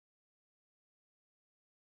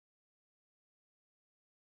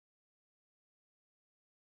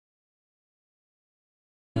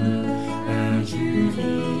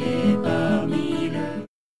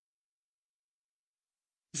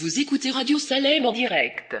Vous écoutez Radio Salem en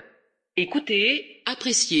direct. Écoutez,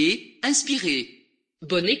 appréciez, inspirez.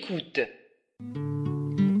 Bonne écoute.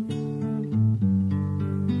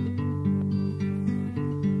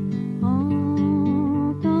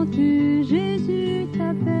 Entends-tu Jésus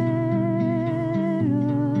t'appelle?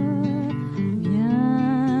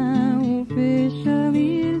 Viens ô pécheur,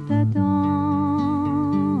 il t'attend.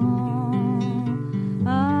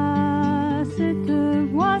 À cette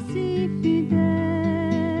voix si fidèle,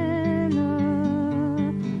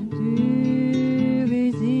 tu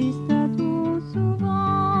résistes à trop souvent.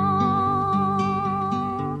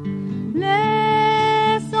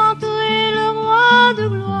 Laisse entrer le roi de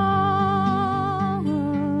gloire.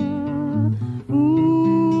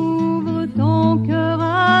 Ouvre ton cœur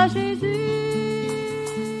à Jésus.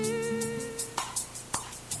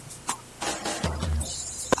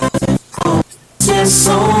 C'est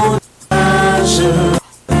son âge,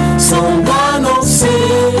 son annoncer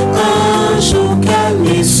un jour calme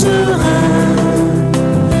et serein.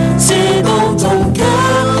 C'est dans ton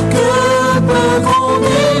cœur que peut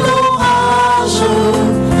gronder l'orage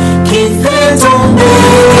qui fait tomber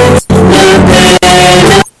le bel.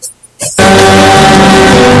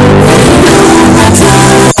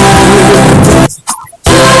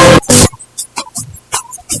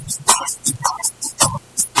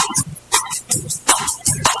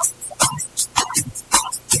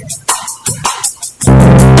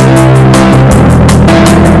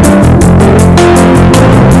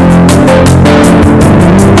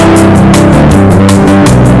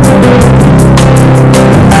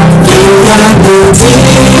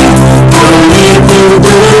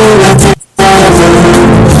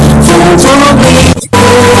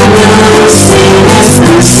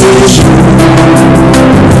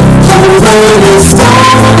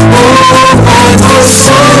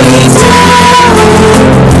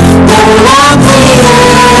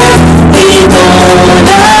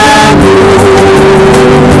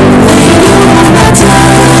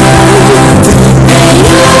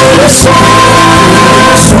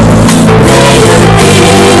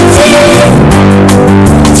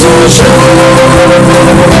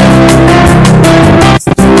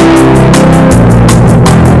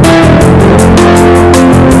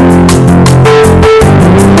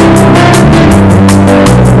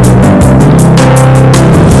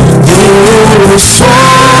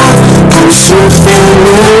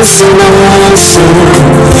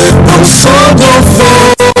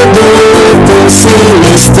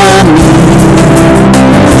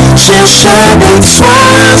 Cherche avec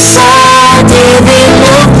soin sa divine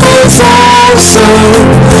présence,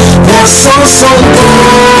 versant son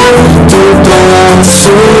cœur tout en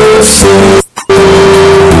souci.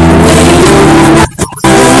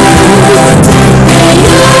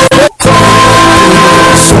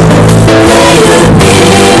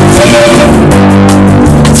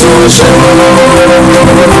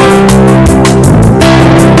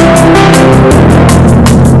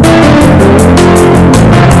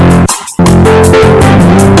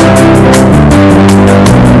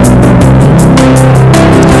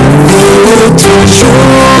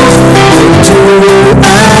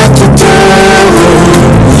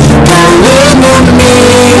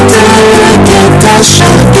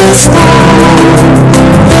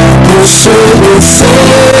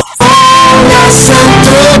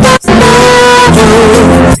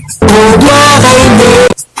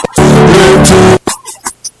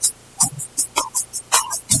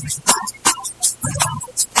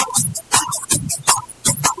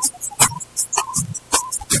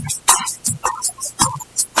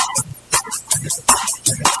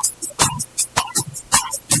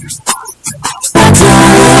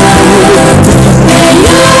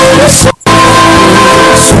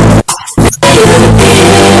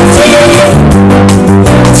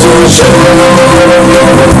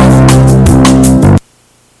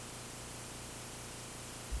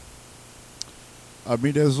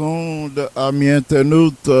 Amis des ondes, amis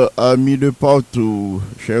internautes, amis de partout,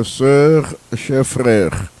 chères sœurs, chers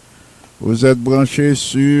frères, vous êtes branchés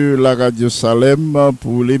sur la radio Salem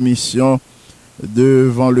pour l'émission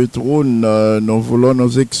Devant le trône. Nous voulons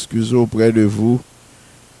nous excuser auprès de vous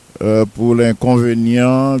pour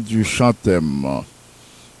l'inconvénient du chant-thème.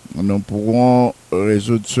 Nous pourrons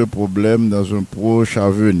résoudre ce problème dans un proche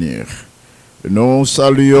avenir. Nous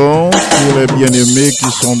saluons tous les bien-aimés qui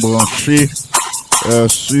sont branchés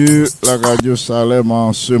sur la radio Salem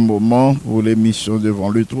en ce moment pour l'émission Devant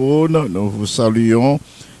le trône. Nous vous saluons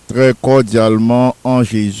très cordialement en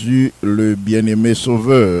Jésus, le bien-aimé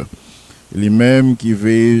Sauveur. Lui-même qui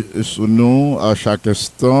veille sur nous à chaque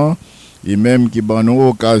instant, lui-même qui donne nous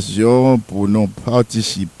occasion pour nous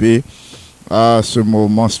participer à ce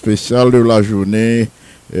moment spécial de la journée,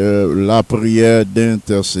 la prière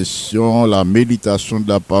d'intercession, la méditation de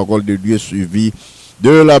la parole de Dieu suivie de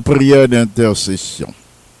la prière d'intercession.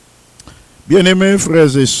 Bien-aimés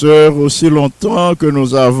frères et sœurs, aussi longtemps que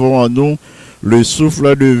nous avons en nous le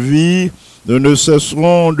souffle de vie, nous ne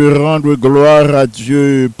cesserons de rendre gloire à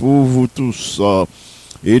Dieu pour vous tous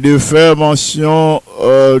et de faire mention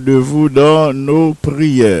de vous dans nos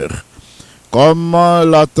prières. Comme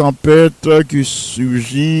la tempête qui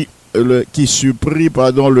surprit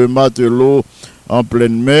le matelot en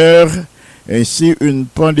pleine mer, ainsi une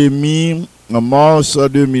pandémie en mars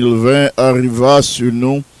 2020 arriva sur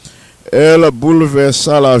nous. Elle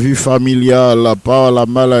bouleversa la vie familiale par la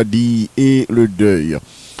maladie et le deuil,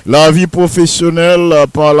 la vie professionnelle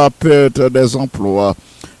par la perte des emplois,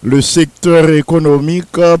 le secteur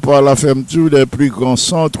économique par la fermeture des plus grands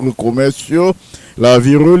centres commerciaux, la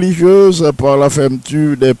vie religieuse par la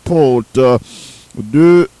fermeture des portes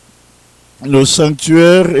de nos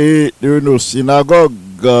sanctuaires et de nos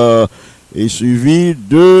synagogues, et suivi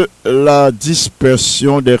de la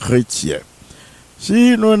dispersion des chrétiens.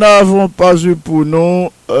 Si nous n'avons pas eu pour nous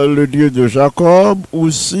le Dieu de Jacob,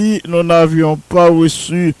 ou si nous n'avions pas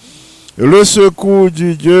reçu le secours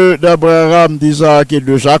du Dieu d'Abraham, d'Isaac et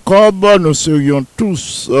de Jacob, nous serions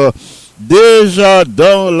tous déjà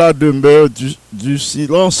dans la demeure du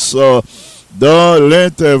silence dans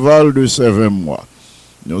l'intervalle de ces 20 mois.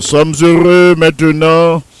 Nous sommes heureux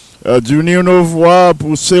maintenant d'unir nos voix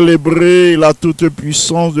pour célébrer la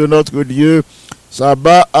toute-puissance de notre Dieu,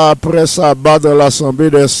 sabbat après sabbat dans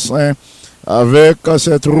l'Assemblée des Saints, avec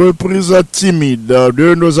cette reprise timide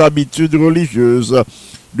de nos habitudes religieuses,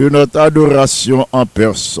 de notre adoration en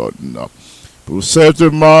personne. Pour cette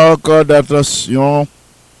marque d'attention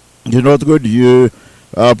de notre Dieu,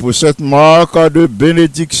 pour cette marque de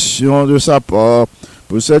bénédiction de sa part,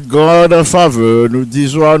 pour cette grande faveur, nous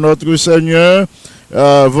disons à notre Seigneur,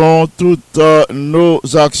 vont toutes nos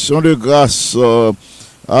actions de grâce.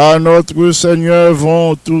 À notre Seigneur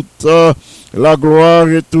vont toute la gloire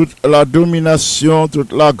et toute la domination,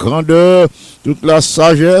 toute la grandeur, toute la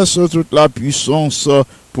sagesse, toute la puissance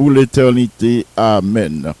pour l'éternité.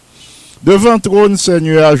 Amen. Devant trône,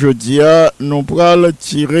 Seigneur, je dis, nous pourrons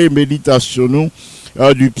tirer méditation nous,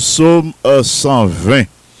 du psaume 120.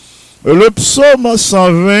 Le psaume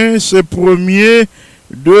 120, c'est premier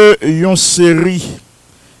de une série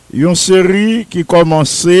qui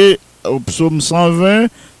commençait au psaume 120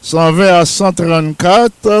 à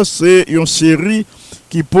 134, c'est une série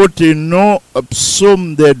qui porte le nom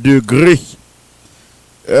psaume des degrés.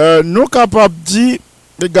 Nous capables de dire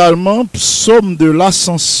également psaume de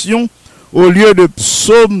l'ascension au lieu de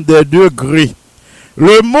psaume des degrés.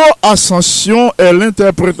 Le mot ascension est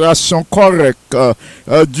l'interprétation correcte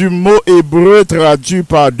du mot hébreu traduit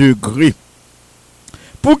par degré.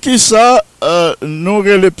 Pour qui ça, nous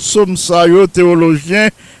les psaumes ça, les théologiens,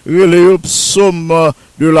 les psaumes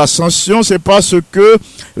de l'ascension, c'est parce que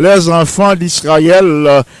les enfants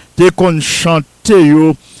d'Israël te chanté,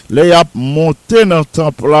 les a monté dans le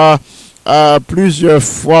temple là plusieurs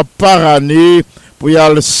fois par année pour y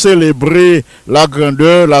aller célébrer la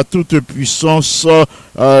grandeur, la toute-puissance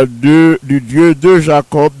du Dieu de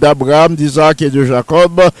Jacob, d'Abraham, d'Isaac et de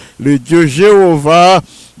Jacob, le Dieu Jéhovah.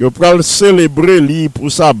 Je peux le célébrer lui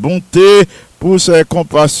pour sa bonté, pour sa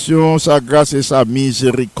compassion, sa grâce et sa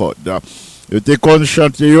miséricorde. Je te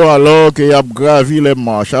chanter alors qu'il a gravi les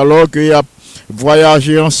marches, alors qu'il a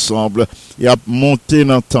voyagé ensemble, il a monté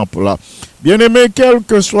dans le temple là. Bien aimé, quel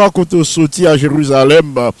que soit côté sorti à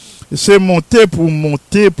Jérusalem, c'est monter pour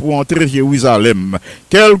entrer à Jérusalem.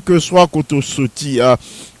 Quel que soit côté sorti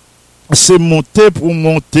c'est monter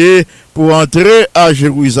pour entrer à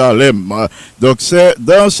Jérusalem. Donc c'est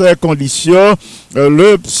dans ces conditions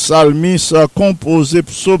le psalmiste a composé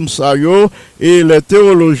psaume sayo et les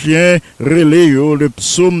théologiens relaient le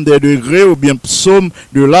psaume des degrés ou bien psaume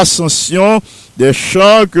de l'ascension, des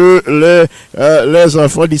chants que les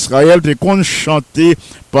enfants d'Israël ont chanté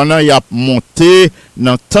pendant qu'ils ont monté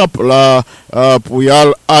dans le temple là pour y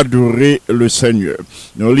aller adorer le Seigneur.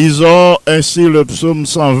 Nous lisons ainsi le psaume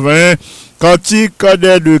 120, cantique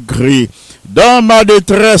des degrés. Dans ma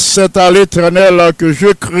détresse, c'est à l'Éternel que je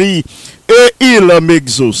crie, et il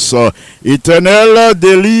m'exauce. Éternel,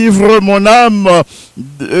 délivre mon âme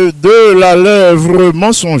de la lèvre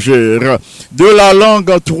mensongère, de la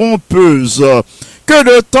langue trompeuse.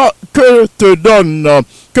 Que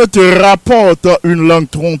te rapporte une langue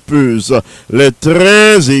trompeuse? Les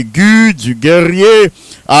traits aigus du guerrier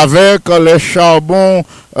avec les charbons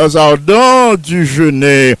ardents du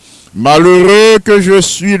genet. Malheureux que je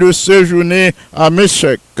suis de séjourner à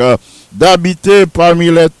Méchec. d'habiter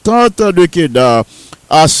parmi les tentes de Kédar.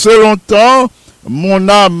 Assez longtemps, mon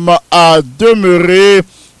âme a demeuré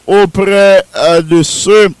auprès de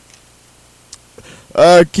ceux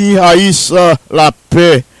qui haïssent la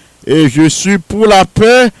paix. Et je suis pour la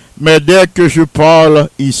paix, mais dès que je parle,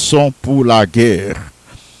 ils sont pour la guerre.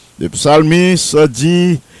 Le psalmiste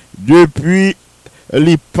dit, depuis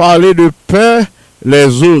lui parler de paix,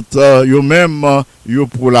 les autres, eux-mêmes, ils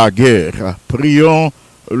pour la guerre. Prions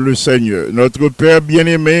le Seigneur. Notre Père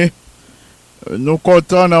bien-aimé, nous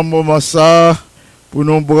comptons dans un moment ça pour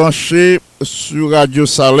nous brancher sur Radio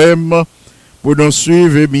Salem, pour nous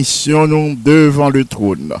suivre l'émission nous devant le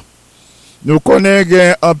trône. Nous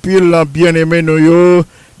connaissons un pile bien-aimé de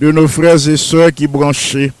nos frères et sœurs qui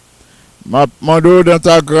branchés. Ma demande dans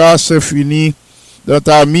ta grâce infinie, dans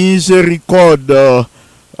ta miséricorde,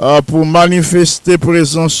 pour manifester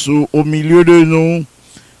présence au milieu de nous.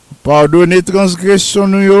 Pardonnez transgression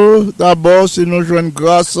nous d'abord si nous jouons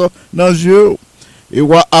grâce dans Dieu et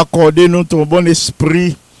accorder nous ton bon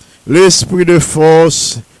esprit, l'esprit de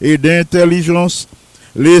force et d'intelligence,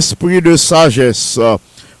 l'esprit de sagesse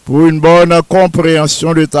pour une bonne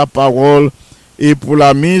compréhension de ta parole et pour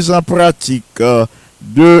la mise en pratique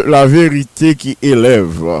de la vérité qui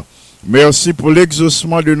élève. Merci pour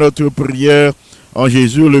l'exaucement de notre prière en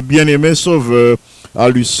Jésus le bien-aimé Sauveur. À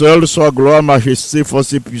lui seul soit gloire, majesté,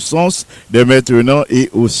 force et puissance, dès maintenant et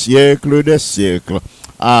au siècle des siècles.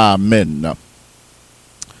 Amen.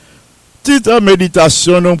 Petite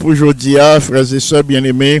méditation non, pour aujourd'hui, frères et sœurs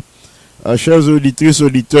bien-aimés, chers auditrices,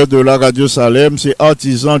 auditeurs de la Radio Salem, c'est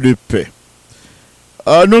artisans de paix.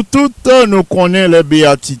 Nous toutes, nous connaissons les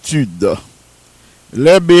béatitudes.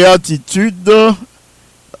 Les béatitudes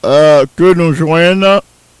que nous joignons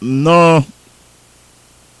dans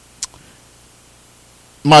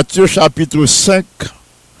Matthieu chapitre 5,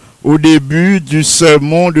 au début du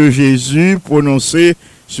sermon de Jésus prononcé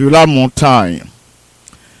sur la montagne.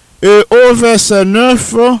 Et au verset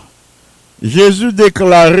 9, Jésus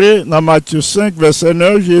déclarait, dans Matthieu 5, verset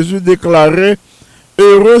 9, Jésus déclarait, «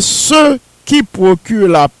 Heureux ceux qui procurent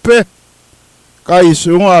la paix, car ils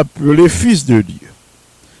seront appelés fils de Dieu. »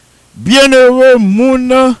 Bienheureux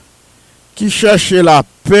moun qui cherche la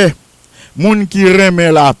paix, moun qui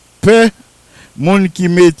remet la paix, moun qui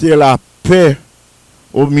mettait la paix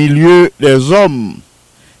au milieu des hommes,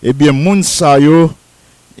 eh bien, moun sa yo,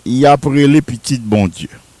 y a pris les petits bon Dieu.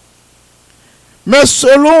 Mais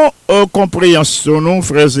selon compréhension, nous,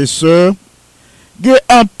 frères et sœurs, il y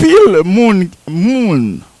a un pile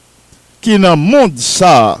moun qui dans le monde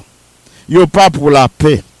ça, yo pas pour la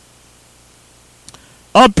paix.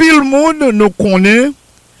 Un pile monde nous connaît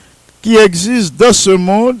qui existe dans ce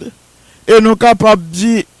monde et nous sommes capables de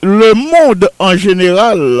dire le monde en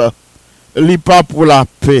général n'est pas pour la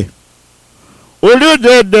paix. Au lieu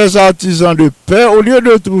d'être des artisans de paix, au lieu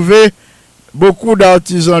de trouver beaucoup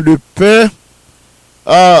d'artisans de paix,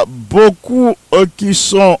 beaucoup qui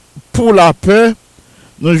sont pour la paix,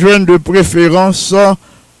 nous joignent de préférence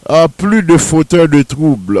plus de fauteurs de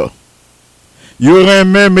troubles. Il y aurait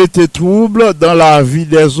même été troubles dans la vie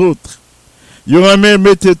des autres. Il y aurait même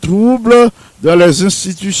été troubles dans les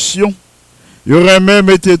institutions. Il y aurait même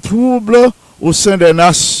été troubles au sein des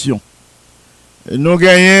nations. Et nous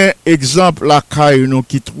gagnons exemple la caille nous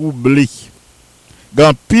qui trouble.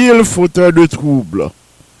 Dans pile fauteurs de troubles.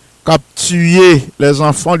 Cap tuer les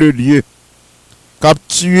enfants de Dieu. Cap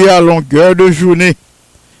tuer à longueur de journée.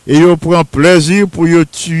 Et ils prennent plaisir pour y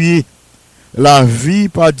tuer la vie,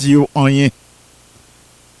 pas dire rien.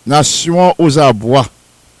 Nation aux abois,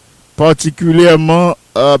 particulièrement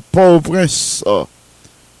Port-au-Prince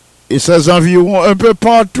et ses environs un peu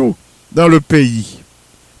partout dans le pays.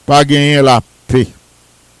 Pas gagner la paix.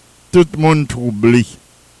 Tout le monde troublé.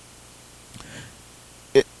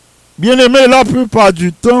 Bien aimé, la plupart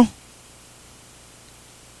du temps,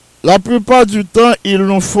 il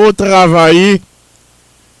nous faut travailler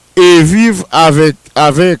et vivre avec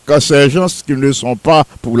ces gens qui ne sont pas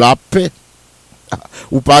pour la paix.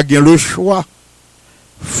 Ou pas gain le choix.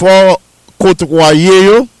 Faut côtoyer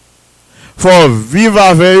yo, faut vivre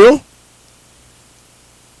avec eux,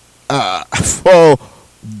 faut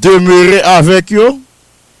demeurer avec eux,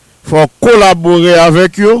 faut collaborer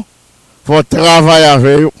avec eux, faut travailler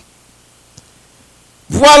avec eux.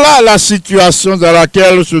 Voilà la situation dans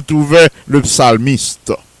laquelle se trouvait le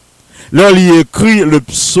psalmiste. Là, il écrit le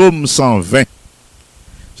psaume 120.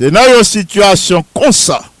 C'est dans une situation comme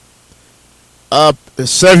ça.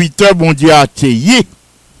 Serviteur bon Dieu a taillé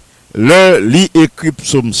le lit écrit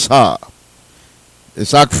psaume ça. Et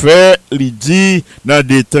ça que fait, il dit dans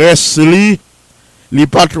détresse li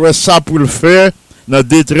pas trouvé ça pour le faire, dans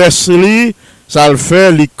détresse li, ça le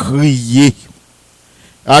fait li crier.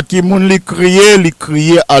 À qui moun li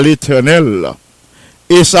crier à l'Éternel.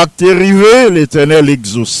 Et ça t'est arrivé, l'Éternel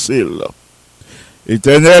exaucé.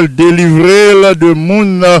 L'Éternel délivré de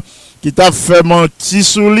moun qui t'a fait mentir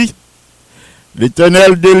sous lui.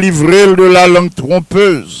 L'Éternel délivré de la langue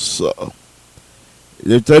trompeuse.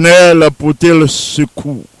 L'Éternel a porté le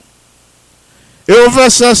secours. Et au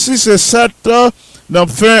verset 6 et 7, dans le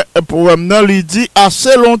fin programme, il dit,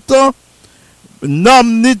 assez longtemps,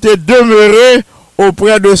 n'homme ni te demeuré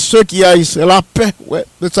auprès de ceux qui haïssent la paix. Ouais,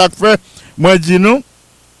 c'est ça que fait, moi dis nous,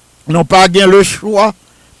 n'ont pas gagné le choix,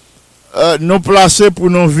 nous placer pour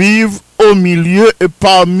nous vivre au milieu et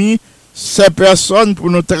parmi ces personnes pour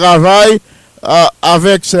nous travailler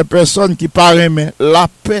avec ces personnes qui parrainent la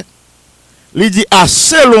paix. Il dit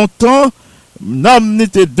assez longtemps, n'homme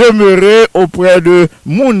n'était demeuré auprès de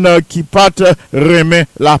moun qui pas remet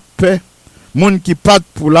la paix, moun qui pas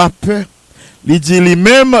pour la paix. Il dit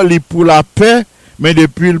lui-même, il pour la paix, mais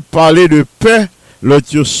depuis le parler de paix,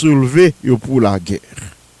 l'autre soulevé pour la guerre.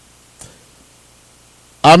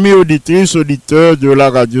 Amis auditrices, auditeurs de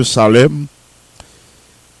la radio Salem,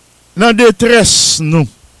 dans détresse nous,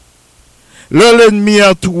 l'ennemi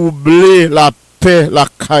a troublé la paix, la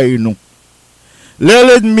caille nous.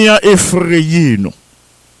 L'ennemi a effrayé nous.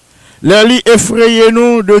 L'ennemi effrayé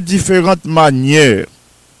nous de différentes manières.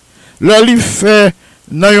 L'ennemi fait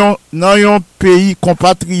dans un pays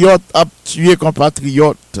compatriote à tuer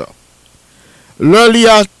compatriote. L'ennemi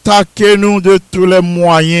a attaqué nous de tous les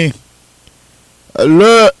moyens.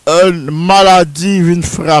 Maladie vient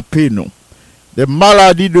frapper nous. Des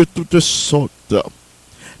maladies de toutes sortes.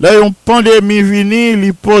 Là, une pandémie vini,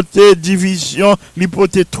 l'hypothèse division,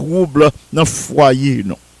 l'hypothèse trouble dans le foyer.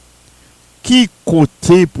 Non. Qui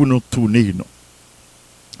côté pour nous tourner? Non?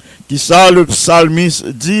 Qui ça, le psalmiste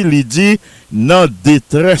dit, il dit, dans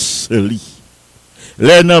détresse,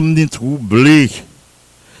 les hommes ni troublés,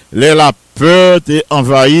 la peur est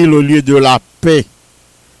envahie au lieu de la paix.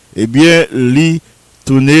 Eh bien, li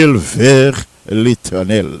tourner vers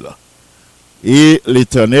l'Éternel. Et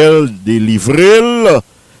l'Éternel délivré,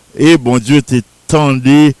 et bon Dieu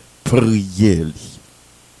t'étendait prier.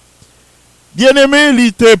 Bien-aimé, il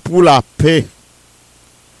était pour la paix.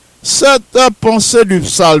 Cette pensée du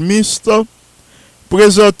psalmiste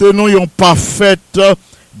présente-nous une parfaite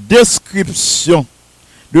description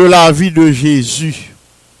de la vie de Jésus,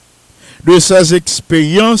 de ses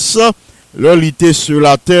expériences lorsqu'il il était sur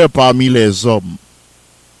la terre parmi les hommes.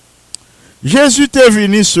 Jésus est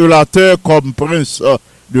venu sur la terre comme prince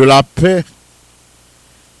de la paix.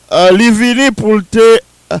 Il est venu pour te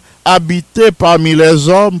habiter parmi les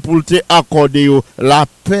hommes, pour te accorder la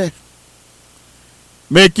paix.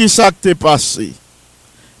 Mais qui ça t'est passé?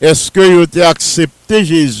 Est-ce que tu as accepté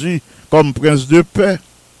Jésus comme prince de paix?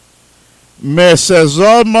 Mais ces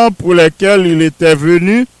hommes pour lesquels il était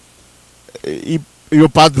venu, ils n'ont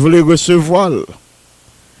pas voulu recevoir.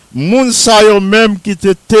 Moun sa yo même qui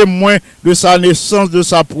était témoin de sa naissance, de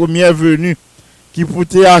sa première venue, qui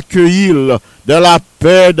pouvait accueillir dans la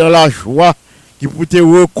paix, dans la joie, qui pouvait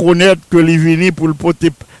reconnaître que il venu pour porter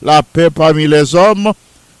la paix parmi les hommes,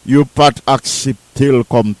 ils n'ont pas accepté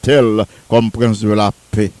comme tel, comme prince de la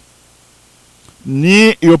paix.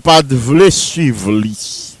 Ni ils n'ont pas voulu suivre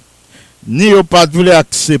lui, ni ils n'ont pas voulu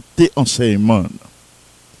accepter enseignement.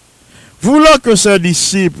 Voulant que ses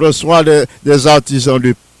disciples soient des artisans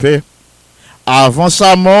de paix, avant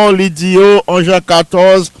sa mort, il dit en Jean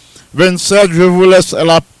 14, 27, je vous laisse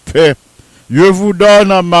la paix, je vous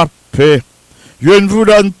donne ma paix, je ne vous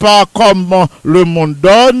donne pas comme le monde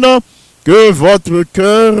donne, que votre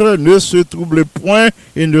cœur ne se trouble point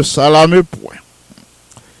et ne s'alarme point.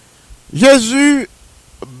 Jésus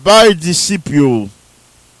bail disciples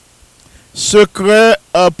secret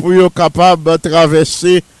pour être capable de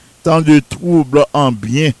traverser tant de troubles en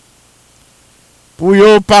bien. Pour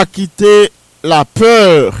ne pas quitter la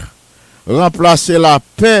peur, remplacer la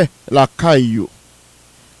paix, la caillou.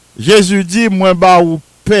 Jésus dit, moi ba ou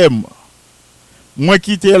paix, moi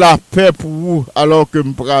quitter la paix pour vous alors que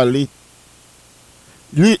me praler.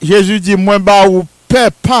 Jésus dit, moi ba ou paix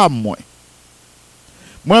pas moi.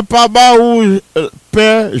 Moi pas ba ou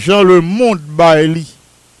paix, Jean le monde ba li.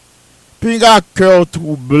 Puis ga cœur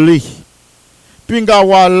troublé. Puis ga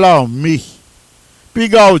wa alarmé. Puis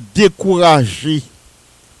ga découragé.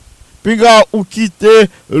 Puis ga ou quitter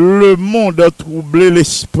le monde troublé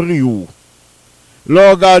l'esprit ou.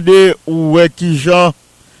 Regardez où est qui Jean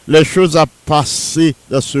les choses à passer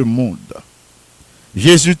dans ce monde.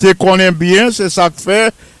 Jésus te connaît bien, c'est ça que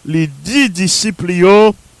fait les 10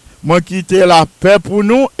 disciples, moi quitter la paix pour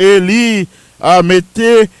nous et lui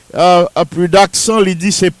mettez plus d'accent, il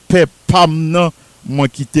dit c'est paix pam nan moi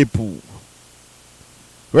quitter pour.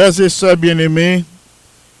 Frères et sœurs bien-aimés,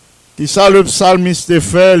 qui ça le psalmiste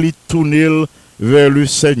fait, il tourne vers le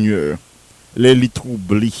Seigneur, il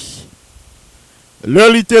troubli. Là,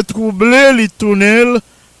 il était troublé, il tourne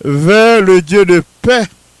vers le Dieu de paix.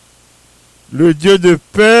 Le Dieu de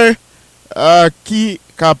paix qui est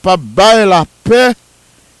capable de bailler la paix,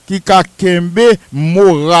 qui a kembe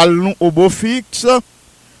moral nous au beau fixe.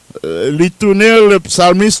 Le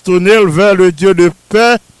psalmiste tourne vers le Dieu de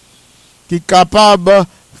paix, qui est capable de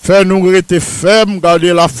faire nous rester fermes,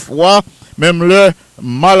 garder la foi, même le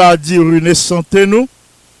maladie ruine santé nous.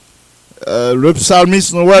 Le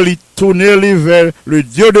psalmiste Noël, il tournait vers le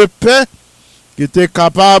Dieu de paix qui était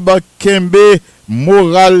capable de kembe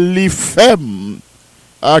moral li ferme,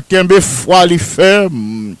 kembe foi li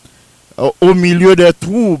ferme au milieu des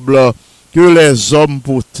troubles que les hommes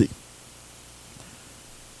portaient.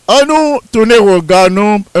 En nous tourner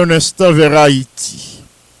regardons un instant vers Haïti.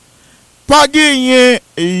 Pas gagné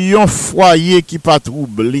un foyer qui pas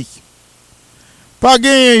troublé. Pas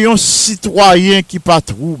gagné un citoyen qui pas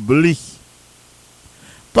troublé.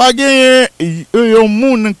 Pas gagné un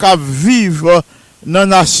monde qui vivre dans la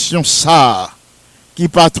nation ça qui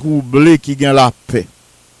pas troublé, qui gagne la paix.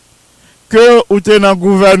 Que ou t'es dans le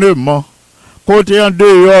gouvernement, côté en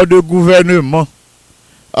dehors de gouvernement,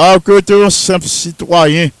 alors que tu es un simple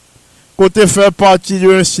citoyen, côté fait partie de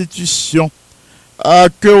l'institution,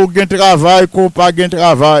 que ou gagne travail, qu'on pas gagne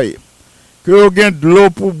travail, que ou gagne de l'eau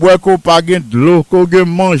pour boire, qu'on pas gagne de l'eau, qu'on gagne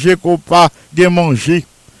manger, qu'on pas gagne manger.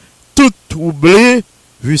 Tout troublé,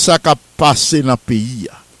 vu ça qui a passé dans le pays.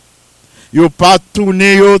 Yo pas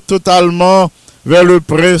tourné totalement vers le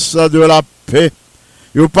prince de la paix.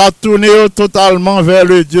 Yo pas tourné totalement vers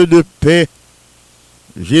le Dieu de paix.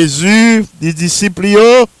 Jésus, les disciples,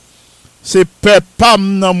 c'est paix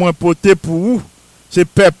pam nan moins poté pour vous. C'est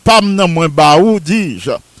paix pam nan moins baou,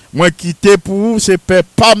 dis-je. Moi quitter pour vous, c'est paix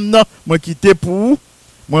pam nan moi quitter pour vous.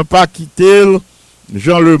 Moi pas quitter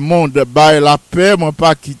Jean le monde bail la paix, moi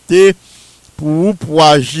pas quitter pour vous pour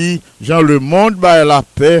agir Jean le monde bail la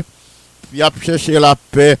paix. Puis à chercher la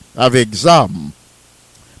paix avec âme.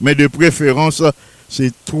 Mais de préférence,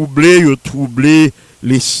 c'est troubler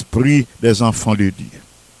l'esprit des enfants de Dieu.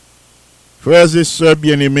 Frères et sœurs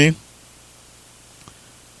bien-aimés,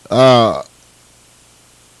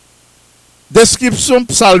 description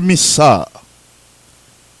psalmiste ça,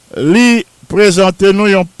 lui présente nous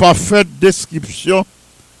une parfaite description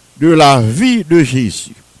de la vie de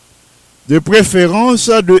Jésus. De préférence,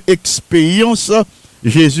 de expérience,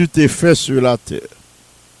 Jésus t'a fait sur la terre.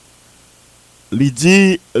 Il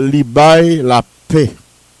dit, il baille la paix.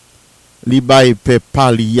 Il baille paix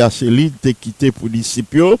pas liya, c'est lui qui t'a quitté pour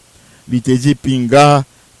disciples. Il t'a dit, pinga,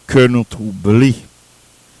 que nous troublés.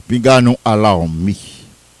 Pinga nous alarmés.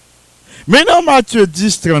 Mais dans Matthieu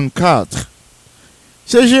 10, 34,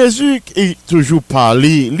 c'est Jésus qui toujours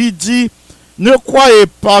parlé. Il dit, ne croyez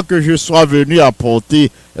pas que je sois venu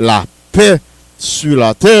apporter la paix sur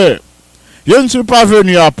la terre. Je ne suis pas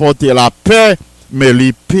venu apporter la paix, mais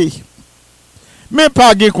l'épée. Mais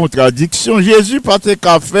pas de contradiction. Jésus pas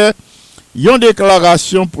qu'à faire une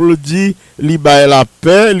déclaration pour le dire, il baille la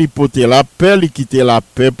paix, il porter la paix, il quitter la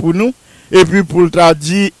paix pour nous. Et puis pour le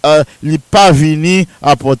dire, il pas venu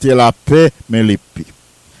apporter la paix, mais l'épée.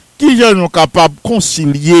 Qui est capable de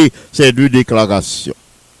concilier ces deux déclarations?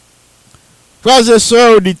 Frères et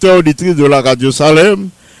sœurs, auditeurs, auditrices de la Radio Salem,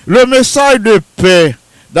 le message de paix,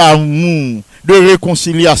 d'amour, de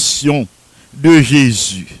réconciliation de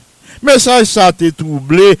Jésus. Message ça a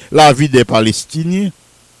troublé la vie des Palestiniens.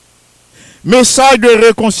 Message de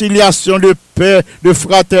réconciliation, de paix, de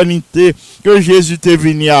fraternité que Jésus est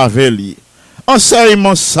venu avec lui.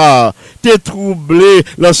 Enseignement ça a troublé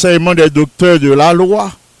l'enseignement des docteurs de la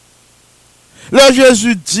loi. Là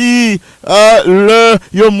Jésus dit le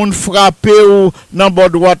yo moun frappé ou dans bord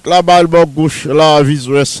droite là bas bord gauche là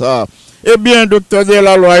visuel ça. Eh bien docteur de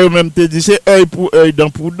la loi yo même te dit c'est œil pour œil, dent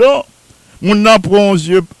pour dent. Moun nan prend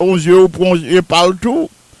yeux ou prend yeux partout.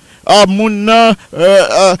 Ah moun nan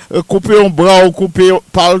couper un bras ou couper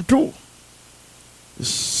partout.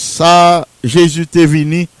 Ça Jésus t'est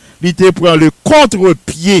venu, il te prend le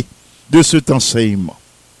contre-pied de cet enseignement.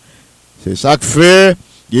 C'est ça que fait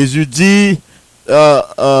Jésus dit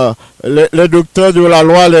les docteurs de la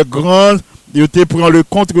loi, les grands, ils te prennent le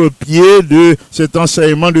contre-pied de cet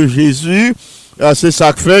enseignement de Jésus. C'est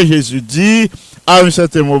ça que fait Jésus dit, à un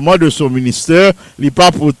certain moment de son ministère, il n'a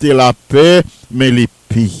pas porté la paix, mais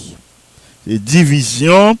l'épée. Les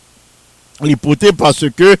divisions, il porté parce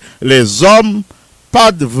que les hommes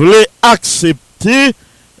pas voulaient accepter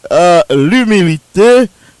l'humilité,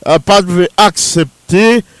 pas de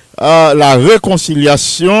accepter la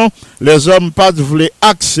réconciliation, les hommes pas de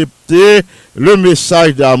accepter le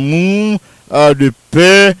message d'amour, de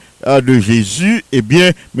paix de Jésus, eh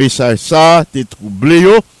bien, message ça, t'es troublé,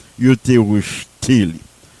 yo t'es rejeté.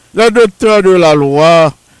 Les docteurs de la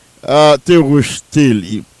loi, t'es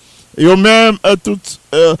rejeté. Et même tous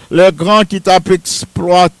les grands qui t'ont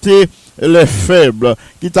exploité les faibles,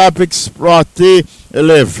 qui t'ont exploité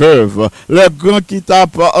les veuves, les grands qui t'ont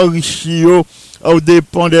enrichi au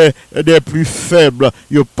dépend des plus faibles,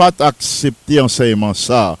 ils n'ont pas accepté enseignement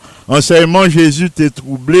ça. Enseignement Jésus t'a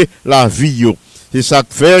troublé la vie. C'est ça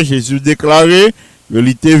que fait Jésus déclaré, il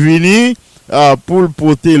était venu pour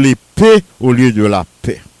porter l'épée au lieu de la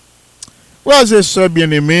paix. Frères et sœurs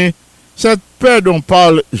bien-aimés, cette paix dont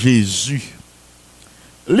parle Jésus,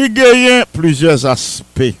 il gagne plusieurs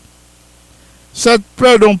aspects. Cette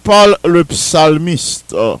paix dont parle le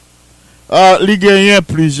psalmiste, il gagne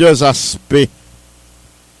plusieurs aspects.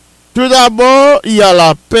 Tout d'abord, il y a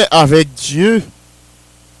la paix avec Dieu.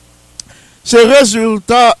 C'est le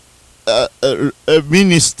résultat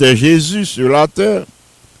ministère Jésus sur la terre.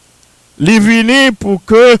 Il est venu pour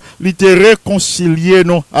que il te réconcilie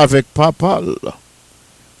nous avec Papa.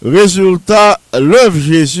 Résultat, l'œuvre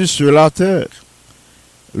Jésus sur la terre.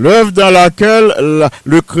 L'œuvre dans laquelle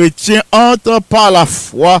le chrétien entre par la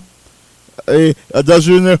foi et dans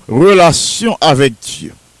une relation avec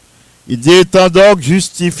Dieu. Il dit, étant donc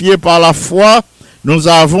justifié par la foi, nous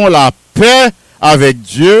avons la paix avec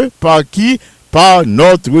Dieu, par qui? Par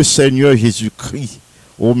notre Seigneur Jésus-Christ.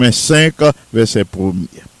 Romains 5, verset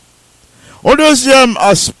 1er. Au deuxième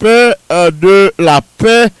aspect de la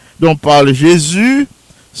paix dont parle Jésus,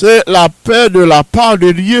 c'est la paix de la part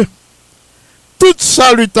de Dieu. Toute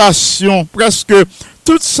salutation, presque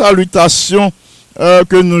toute salutation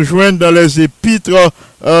que nous joignons dans les épîtres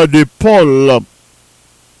de Paul,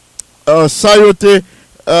 ça a été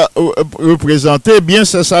représenté, bien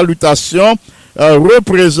ces salutations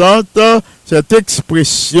représentent cette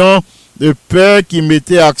expression de paix qui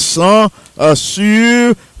mettait accent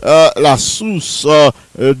sur la source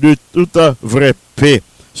de toute vraie paix,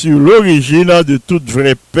 sur l'origine de toute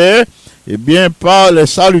vraie paix. Et bien par les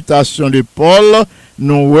salutations de Paul,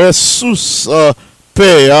 nous avons source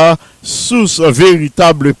paix, source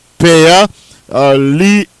véritable paix,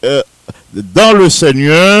 dans le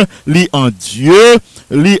Seigneur, lit en Dieu,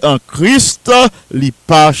 lit en Christ, lit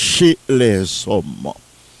pas chez les hommes.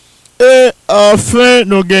 Et enfin,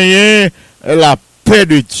 nous gagnons la paix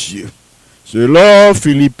de Dieu. Selon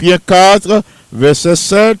Philippiens 4, verset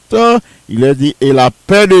 7, il est dit, et la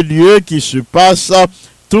paix de Dieu qui surpasse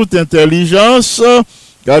toute intelligence,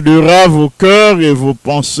 gardera vos cœurs et vos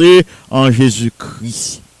pensées en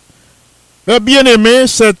Jésus-Christ. Mais bien aimé,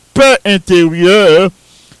 cette paix intérieure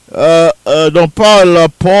dont parle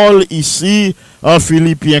Paul ici en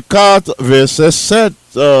Philippiens 4, verset 7.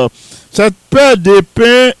 Cette paix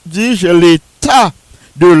dépeint, dis-je, l'état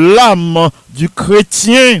de l'âme du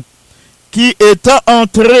chrétien qui étant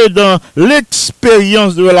entré dans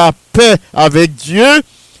l'expérience de la paix avec Dieu,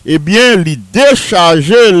 eh bien, lui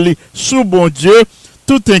décharger sous bon Dieu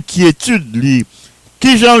toute inquiétude lui.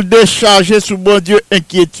 Qui j'en décharger sous bon Dieu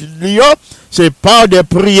inquiétude lui, c'est par des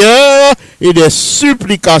prières et des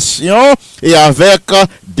supplications et avec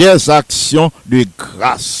des actions de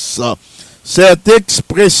grâce. Cette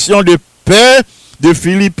expression de paix de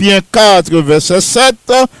Philippiens 4, verset 7,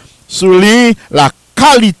 souligne la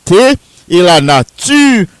qualité et la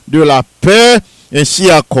nature de la paix ainsi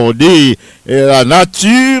accordée. Et la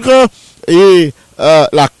nature et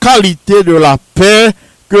la qualité de la paix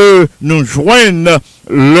que nous joignons,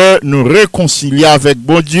 nous réconcilier avec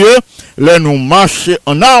bon Dieu, nous marcher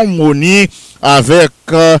en harmonie avec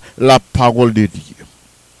la parole de Dieu.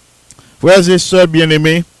 Frères et sœurs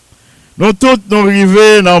bien-aimés, nous tous nous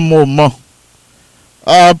arrivons dans un moment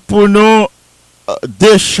pour nous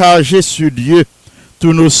décharger sur Dieu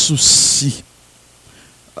tous nos soucis,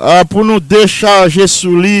 pour nous décharger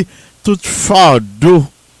sur lui tout fardeau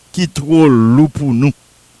qui est trop lourd pour nous.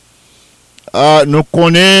 Nous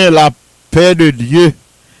connaissons la paix de Dieu,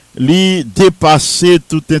 lui dépasser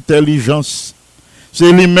toute intelligence.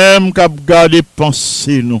 C'est lui-même qui a gardé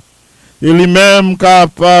pensée nous. C'est lui-même qui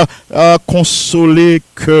a consolé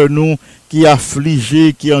que nous, qui a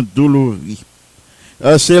affligé, qui a endolori.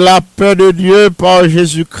 C'est la paix de Dieu par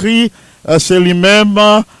Jésus-Christ. C'est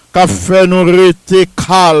lui-même qui a fait nous rester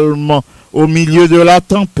calmes au milieu de la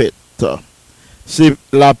tempête. C'est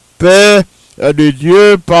la paix de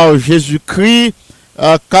Dieu par Jésus-Christ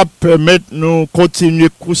qui permet de nous continuer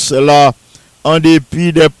comme cela en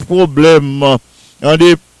dépit des problèmes, en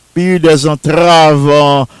dépit des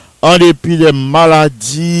entraves, en dépit des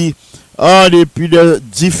maladies, en dépit des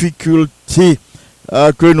difficultés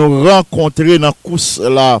que nous rencontrons dans course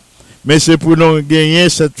là. Mais c'est pour nous gagner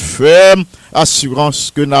cette ferme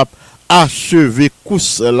assurance que nous avons achevé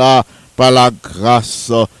course là par la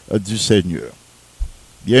grâce du Seigneur.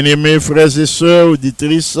 Bien-aimés frères et sœurs,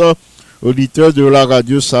 auditrices, auditeurs de la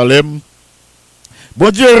radio Salem, bon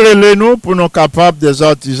Dieu relève-nous pour nous capables des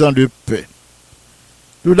artisans de paix.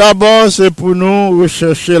 Tout d'abord, c'est pour nous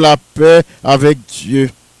rechercher la paix avec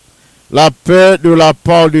Dieu. La paix de la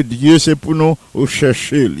part de Dieu, c'est pour nous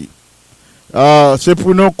rechercher lui. C'est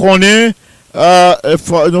pour nous connaître,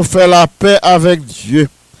 nous faire la paix avec Dieu.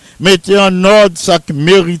 Mettez en ordre ce qui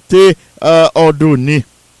mérité ordonné.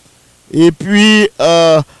 Et puis,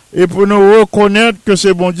 et pour nous reconnaître que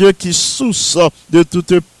c'est bon Dieu qui source de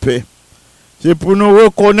toute paix. C'est pour nous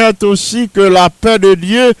reconnaître aussi que la paix de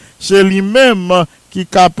Dieu, c'est lui-même qui est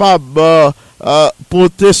capable de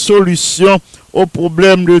porter solution aux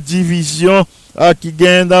problèmes de division qui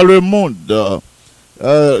gagnent dans le monde.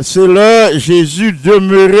 C'est là Jésus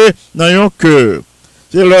demeurait dans un cœur.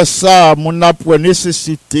 C'est là ça, mon appui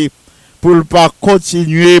nécessité pour ne pas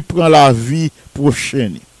continuer à prendre la vie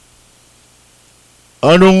prochaine.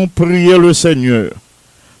 Allons prier le Seigneur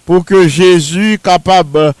pour que Jésus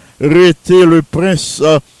capable de rester le prince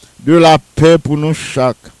de la paix pour nous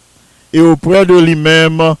chaque et auprès de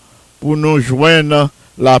lui-même pour nous joindre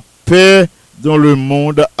la paix dont le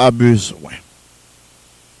monde a besoin.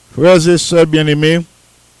 Frères et sœurs bien-aimés,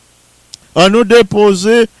 à nous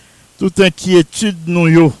déposer toute inquiétude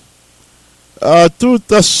nous tout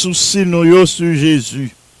souci nous sur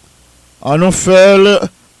Jésus. À nous faire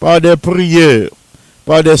par des prières,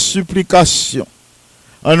 par des supplications.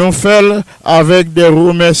 À nous faire avec des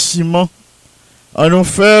remerciements. À nous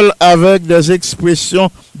faire avec des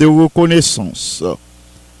expressions de reconnaissance.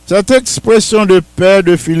 Cette expression de paix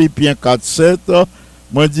de Philippiens 4:7,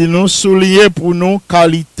 moi dit nous souligner pour nous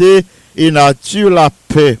qualité et nature la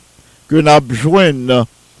paix que nous avons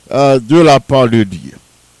de la part de Dieu.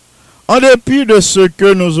 En dépit de ce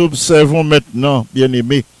que nous observons maintenant,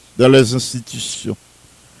 bien-aimés, dans les institutions,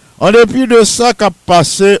 en dépit de ça qui a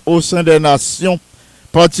passé au sein des nations,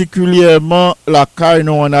 particulièrement la CAI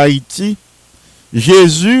en Haïti,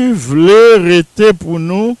 Jésus voulait rester pour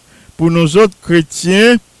nous autres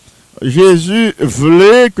chrétiens. Jésus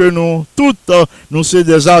voulait que nous toutes, nous soyons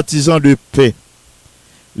des artisans de paix.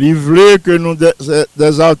 Il voulait que nous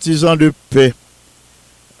des artisans de paix.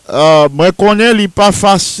 Moi, connais, il n'est pas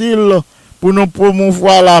facile pour nous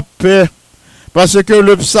promouvoir la paix. Parce que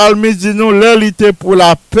le psalmiste dit nous, l'élité pour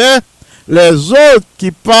la paix, les autres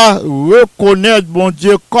qui pas reconnaissent bon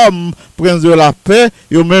Dieu comme prince de la paix,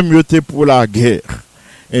 ils même étaient pour la guerre.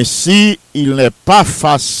 Ainsi, il n'est pas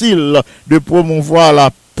facile de promouvoir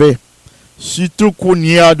la paix, surtout qu'on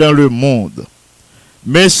y a dans le monde.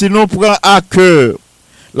 Mais si nous prenons à cœur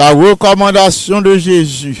la recommandation de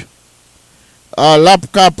Jésus, la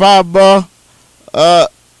capable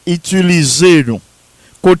utiliser nous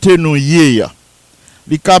côté nous y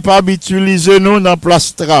est capable d'utiliser nous dans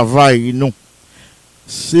place de travail nous.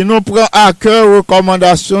 Si nous prenons à cœur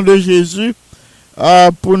recommandation de Jésus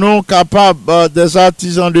pour nous capables des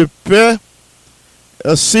artisans de paix,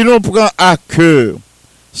 si nous prenons à cœur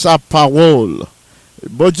sa parole,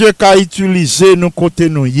 bon Dieu qu'a utilisé nous côté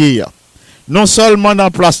nous y est, non seulement dans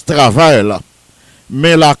place de travail là,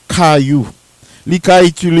 mais la caillou, li ka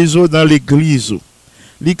utilisé dans l'église,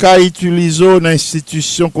 li ka utilisé dans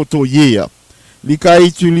l'institution côté y est, li ka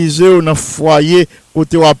utilisé dans foyer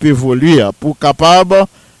côté ou peut évoluer pour capable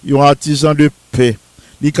un artisan de paix.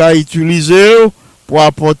 Li ka utilisé pour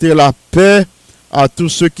apporter la paix à tous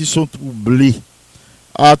ceux qui sont troublés,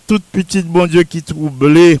 à toute petite bon Dieu qui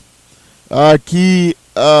troublé, qui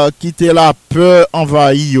était la peur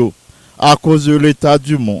envahie à cause de l'état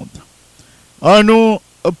du monde. En nous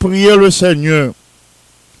prier le Seigneur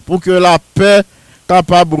pour que la paix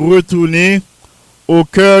capable de retourner au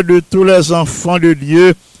cœur de tous les enfants de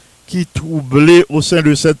Dieu qui troublés au sein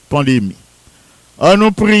de cette pandémie. En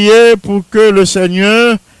nous prier pour que le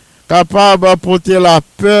Seigneur capable d'apporter la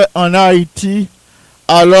paix en Haïti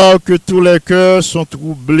alors que tous les cœurs sont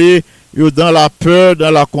troublés et dans la peur,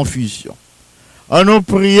 dans la confusion. En nous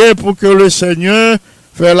prier pour que le Seigneur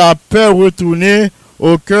fasse la paix retourner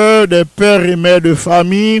au cœur des pères et mères de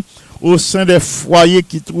famille, au sein des foyers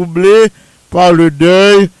qui troublés par le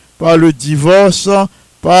deuil, par le divorce,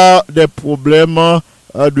 par des problèmes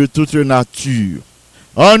de toute nature.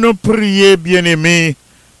 On nous prie, bien-aimés,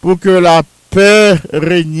 pour que la paix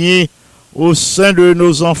règne au sein de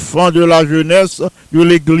nos enfants, de la jeunesse, de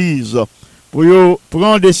l'Église, pour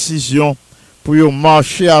prendre décision, pour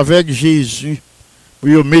marcher avec Jésus,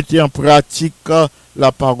 pour mettre en pratique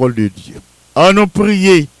la parole de Dieu. On nous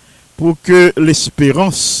prier pour que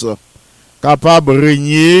l'espérance capable de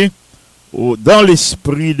régner dans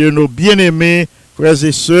l'esprit de nos bien-aimés frères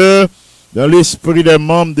et sœurs, dans l'esprit des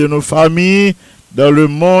membres de nos familles, dans le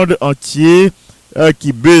monde entier,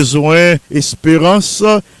 qui besoin d'espérance,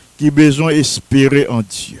 qui besoin d'espérer en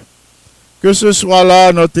Dieu. Que ce soit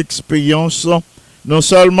là notre expérience, non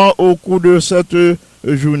seulement au cours de cette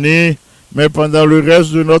journée, mais pendant le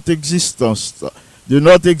reste de notre existence.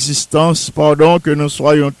 Que nous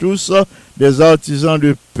soyons tous des artisans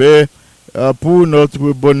de paix pour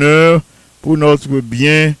notre bonheur, pour notre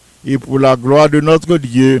bien et pour la gloire de notre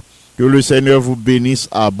Dieu. Que le Seigneur vous bénisse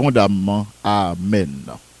abondamment. Amen.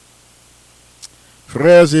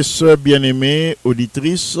 Frères et sœurs bien-aimés,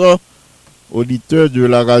 auditrices, auditeurs de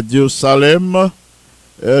la radio Salem,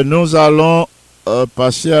 nous allons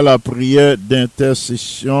passer à la prière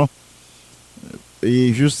d'intercession.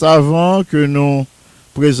 Et juste avant que nous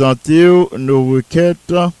présentions nos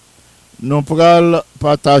requêtes, nous pourrons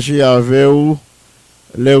partager avec vous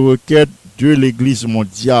les requêtes de l'Église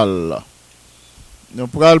mondiale. Nous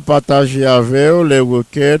pourrons partager avec vous les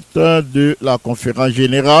requêtes de la conférence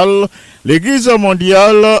générale. L'Église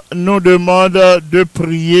mondiale nous demande de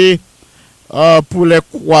prier pour les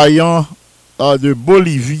croyants de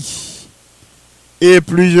Bolivie et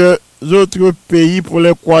plusieurs autres pays, pour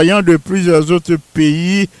les croyants de plusieurs autres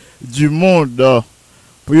pays du monde,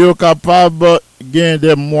 pour être capables de gagner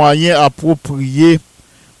des moyens appropriés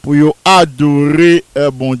pour adorer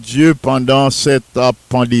bon Dieu pendant cette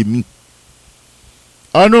pandémie.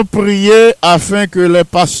 À nous prier afin que les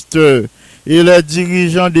pasteurs et les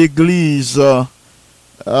dirigeants d'église,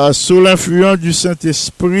 sous l'influence du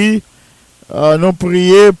Saint-Esprit, nous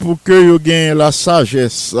prier pour qu'ils gagnent la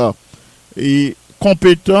sagesse et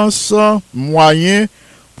compétences, moyens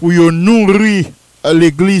pour nourrir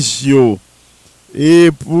l'église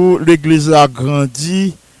et pour l'église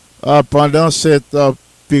agrandir pendant cette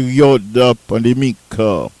période pandémique.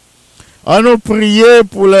 À nous prier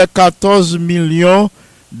pour les 14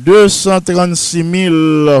 236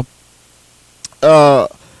 000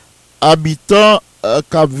 habitants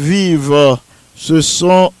qui vivent, ce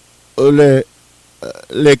sont les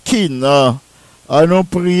Kines. À nous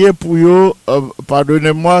prier pour eux,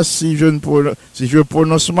 pardonnez-moi si je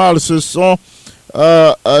prononce mal, ce sont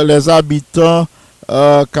les habitants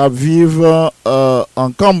qui vivent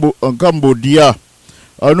en Cambodge.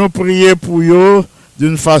 À nous prier pour eux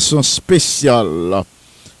d'une façon spéciale.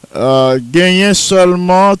 Gagner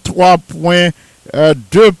seulement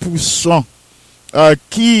 3,2%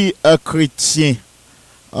 qui est chrétien.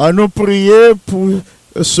 À nous prier pour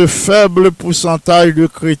ce faible pourcentage de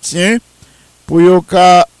chrétiens pour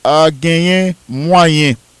gagner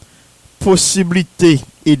moyens, possibilités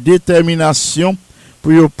et détermination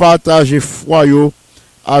pour partager foi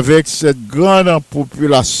avec cette grande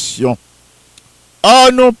population.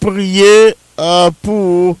 À nous prier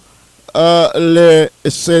pour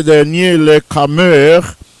ces derniers, les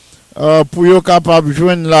cameurs, pour être capable de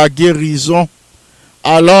joindre la guérison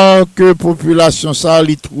alors que la population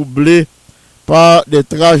est troublée par des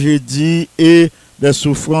tragédies et des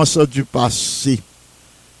souffrances du passé.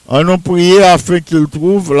 On nous prier afin qu'ils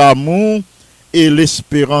trouvent l'amour et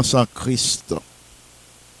l'espérance en Christ.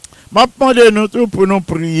 Maintenant, nous pour nous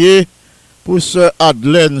prier pour Sœur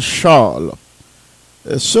Adelaine Charles.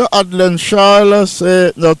 Sœur Adelaine Charles,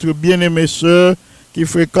 c'est notre bien-aimée sœur qui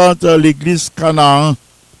fréquente l'église Canaan,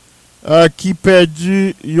 qui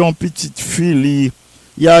perdu une petite fille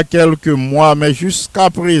il y a quelques mois, mais jusqu'à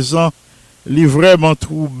présent, elle est vraiment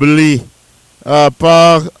troublée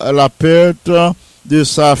par la perte de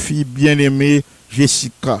sa fille bien-aimée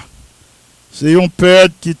Jessica. C'est une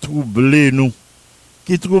perte qui troublait nous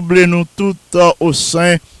tout au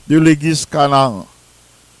sein de l'église Canaan.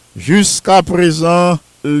 Jusqu'à présent,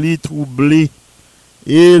 il troublé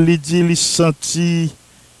et il dit, il senti,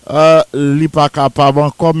 il pas capable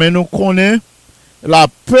encore, mais nous connaissons la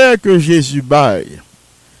paix que Jésus baille.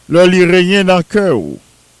 Le li règne dans le cœur, ou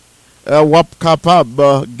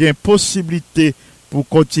capable de possibilité pour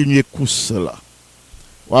continuer course là.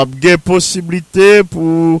 Ou a possibilité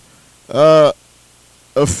pour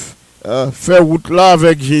faire route là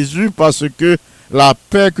avec Jésus parce que la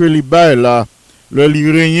paix que li baille là, le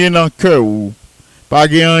li règne dans le cœur, ou pas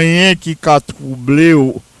rien qui a troublé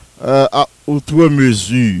à outre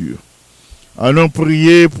mesure. Allons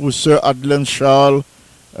prier pour Sœur Adelaine Charles,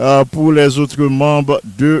 pour les autres membres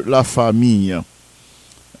de la famille.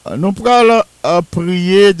 Nous pourrons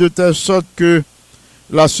prier de telle sorte que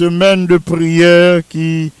la semaine de prière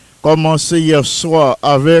qui commençait hier soir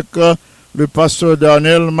avec le pasteur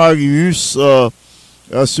Daniel Marius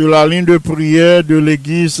sur la ligne de prière de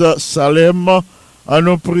l'église Salem, à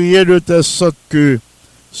nous prier de telle sorte que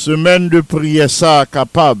semaine de prière ça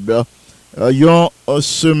capable une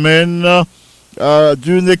semaine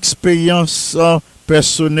d'une expérience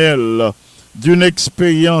personnelle, d'une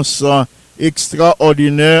expérience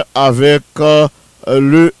extraordinaire avec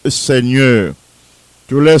le Seigneur.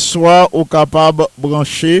 Tous les soirs, au capable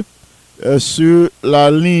brancher sur la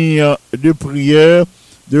ligne de prière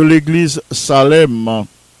de l'église Salem.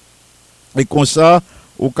 Et comme ça,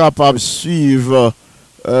 au capable suivre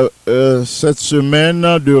cette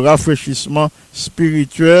semaine de rafraîchissement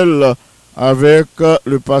spirituel avec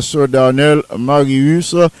le pasteur Daniel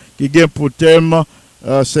Marius qui vient pour thème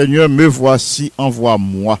Seigneur, me voici,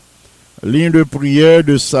 envoie-moi. Ligne de prière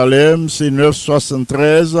de Salem, c'est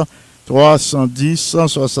 973 310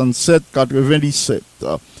 167 97.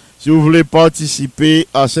 Si vous voulez participer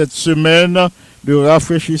à cette semaine de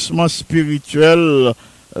rafraîchissement spirituel,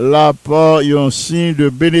 là par un signe de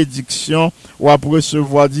bénédiction ou à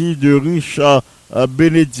recevoir de riches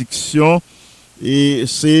bénédictions, et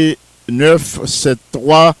c'est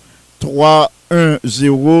 973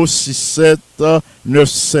 310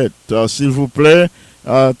 6797. S'il vous plaît,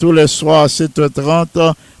 tous les soirs à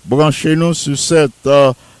 7h30, branchez-nous sur cette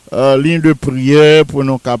ligne de prière pour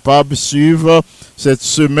nous capables de suivre cette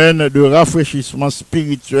semaine de rafraîchissement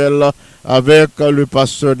spirituel avec le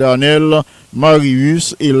pasteur Daniel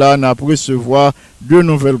Marius, et là nous allons recevoir de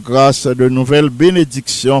nouvelles grâces, de nouvelles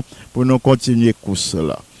bénédictions pour nous continuer comme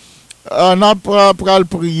cela. On a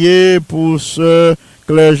prier pour ce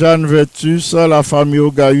Claire Jeanne Vertus, la famille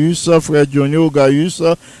Ogaïus, frère Johnny Ogaïus,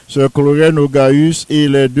 sœur Chlorène Ogaïus et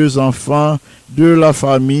les deux enfants de la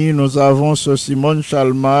famille. Nous avons sœur Simone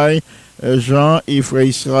Chalmaille Jean et frère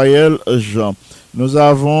Israël Jean. Nous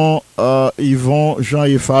avons Yvon Jean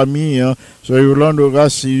et famille, sœur Yolande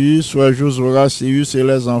Horacius, sœur Jose Horacius et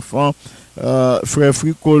les enfants. Frère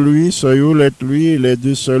Frico lui, sœur Yolette lui, les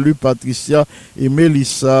deux sœurs lui, Patricia et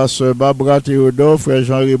Mélissa, sœur Barbara Théodore, frère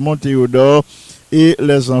Jean-Raymond Théodore et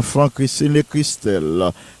les enfants Christine et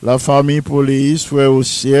Christelle. La famille Poléus, frère au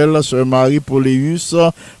ciel, sœur Marie Poléus,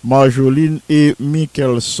 Marjoline et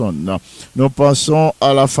Michelson. Nous passons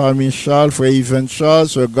à la famille Charles, frère Yvan Charles,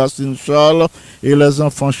 sœur Gastine Charles et les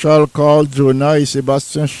enfants Charles, Carl, Jonah et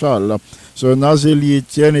Sébastien Charles. Sœur Nazélie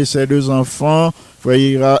Étienne et ses deux enfants,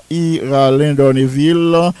 frère Iralin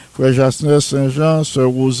Donneville, frère Jasner Saint-Jean, sœur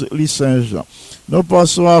Rosalie Saint-Jean. Nous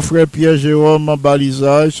passons à frère Pierre-Jérôme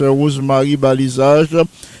Balisage, sœur Rose-Marie Balisage,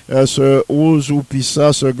 sœur Rose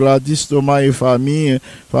Oupissa, sœur Gladys Thomas et famille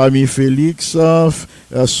Félix,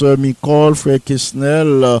 sœur Nicole, frère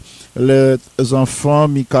Kesnel, les enfants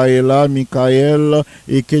Michaela, Michael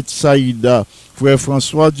et Ketsaïda, frère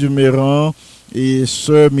François Duméran et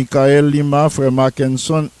sœur Michael Lima, frère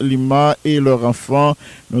Mackinson Lima et leurs enfants.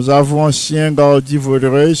 Nous avons ancien Gardi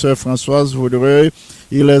Vaudreuil, sœur Françoise Vaudreuil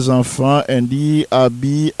et les enfants Andy,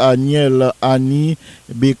 Abby, Aniel, Annie,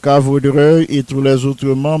 Becca Vaudreuil et tous les autres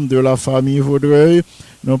membres de la famille Vaudreuil.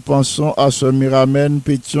 Nous pensons à sœur Miramène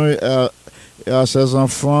Pétion et à ses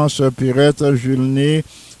enfants, sœur Pirette, Julné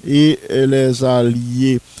et les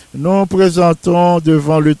alliés. Nous présentons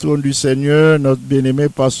devant le trône du Seigneur notre bien-aimé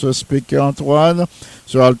pasteur Spéké Antoine,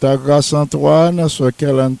 sœur Altagrace Antoine, sœur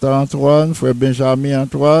Kelenta Antoine, frère Benjamin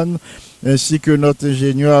Antoine, ainsi que notre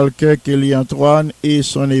ingénieur Alker Kelly Antoine et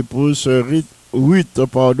son épouse sœur Ruth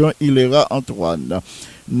Hilera Antoine.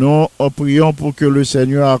 Nous prions pour que le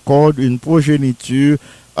Seigneur accorde une progéniture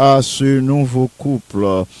à ce nouveau couple.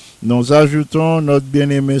 Nous ajoutons notre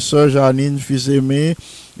bien-aimée sœur Janine Fils-Aimé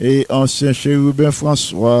et ancien chérubin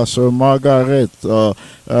François, sœur Margaret,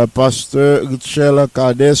 pasteur Richel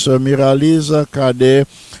Cadet, sœur Miralise Cadet,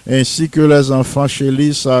 ainsi que les enfants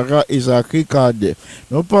Chélie, Sarah et Zachary Cadet.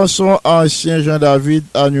 Nous pensons à ancien Jean-David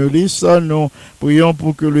Agnolis. Nous prions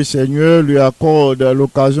pour que le Seigneur lui accorde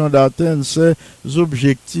l'occasion d'atteindre ses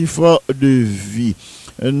objectifs de vie.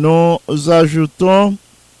 Nous ajoutons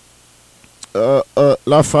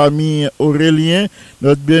la famille Aurélien,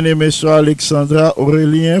 notre bien-aimé soeur Alexandra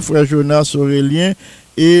Aurélien, frère Jonas Aurélien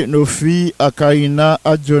et nos filles Akaina,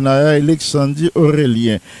 Adjonaya et Alexandrie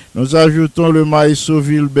Aurélien. Nous ajoutons le maïso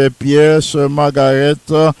Vilbert Pierre, sœur Margaret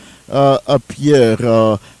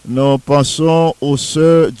Pierre. Nous pensons aux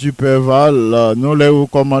sœurs du Perval. Nous les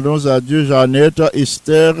recommandons à Dieu, Jeannette,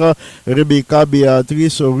 Esther, Rebecca,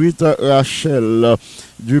 Béatrice, Ruth, Rachel.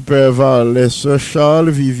 du Père Val, les sœurs Charles,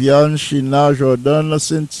 Viviane, China, Jordan,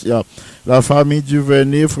 Cynthia, la famille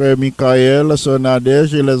Duvernay, frère Michael, sœur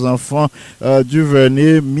Nadège et les enfants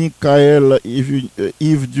Duvernay, Michael,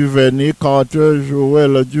 Yves Duvernay, Carter,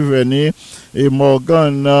 Joël Duvernay et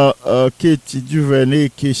Morgan, Katie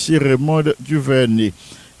Duvernay, Kessie Raymond Duvernay.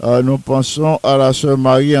 Nous pensons à la sœur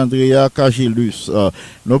Marie-Andrea Cagilus.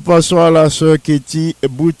 Nous pensons à la sœur Katie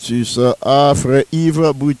Boutus, à frère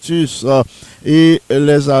Yves Boutus et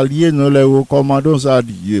les alliés, nous les recommandons à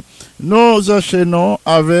Dieu. Nous enchaînons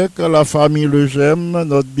avec la famille Legem,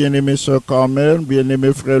 notre bien-aimé sœur Carmel,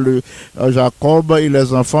 bien-aimé frère Jacob et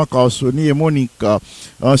les enfants Carsoni et Monica.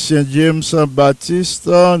 Ancien James Baptiste,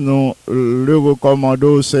 nous le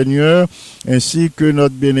recommandons au Seigneur, ainsi que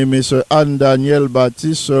notre bien-aimé sœur Anne-Daniel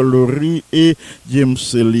Baptiste, sœur Laurie et James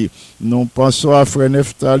Lee. Nous pensons à frère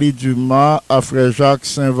Neftali Dumas, à frère Jacques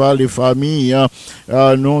Saint-Val et famille.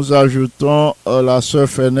 Nous ajoutons la sœur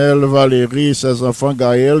Fenel Valérie, ses enfants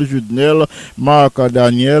Gaël, Judnel, Marc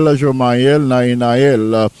Daniel, Jomaël,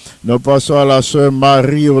 Naïnaël. Nous passons à la sœur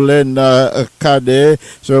Marie-Hélène Cadet,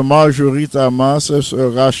 sœur Marjorie Tamas,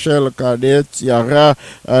 sœur Rachel Cadet, Tiara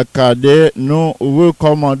Cadet. Nous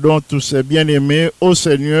recommandons tous ces bien-aimés au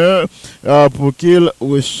Seigneur pour qu'ils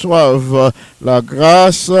reçoivent la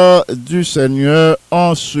grâce du Seigneur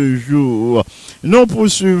en ce jour. Nous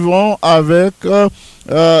poursuivons avec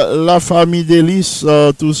la famille d'Élis,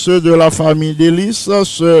 tous ceux de la famille d'Élis,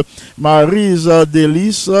 ce Maryse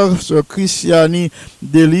d'Élis, ce Christiani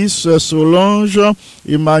d'Élis, Solange,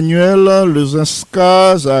 Emmanuel,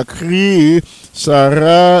 Lezinska, Zachary,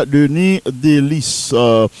 Sarah, Denis d'Élis.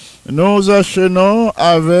 Nous enchaînons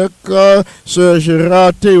avec ce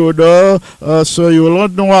Gérard Théodore, ce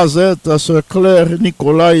Yolande Noisette, ce Claire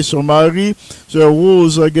Nicolas et son mari, ce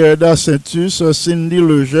Rose Gerda Saintus, Cindy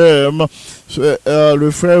Legem, le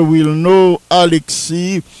frère Wilno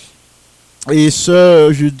Alexis et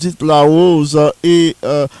sœur Judith Larose et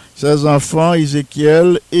ses enfants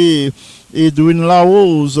Ézéchiel et Edwin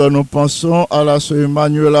Larose. Nous pensons à la sœur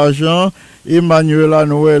Emmanuel Agent, Emmanuela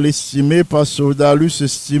Noël estimé, pasteur Dalus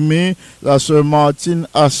estimé, la sœur Martine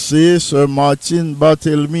Assé, sœur Martine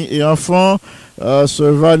Barthélemy et enfants,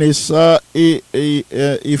 sœur Vanessa et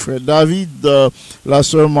frère David, la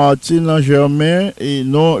sœur Martine Germain, et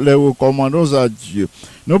nous les recommandons à Dieu.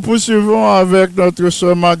 Nous poursuivons avec notre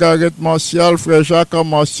sœur Margaret Martial, frère Jacques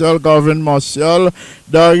Martial, Garvin Martial,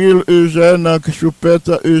 Daryl Eugène,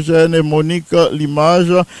 Choupette Eugène et Monique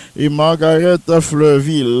Limage et Margaret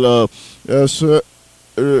Fleurville.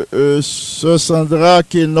 Sœur Sandra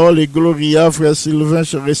Kenol et Gloria, frère Sylvain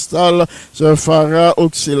Cherestal, sœur Farah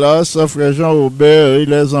Oxilas, frère Jean Aubert et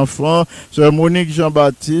les enfants, sœur Monique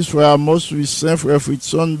Jean-Baptiste, frère Amos Huissin, frère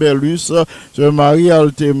Fritson Bellus, sœur Marie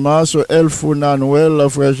Altema, sœur Elfona Noël,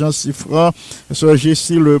 frère Jean Siffran, sœur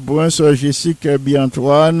Jessie Lebrun, sœur Jessie Kirby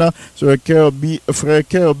Antoine, frère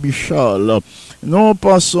Kirby Charles. Nous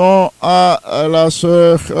pensons à la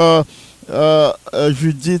sœur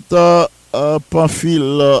Judith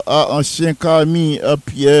Pamphile, à ancien Camille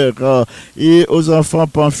Pierre et aux enfants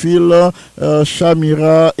Pamphile,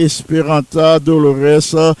 Chamira, Esperanta,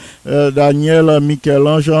 Dolores, Daniel,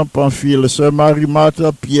 Michel-Ange Pamphile, sœur Marie-Marthe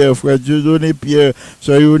Pierre, frère Dieudonné Pierre,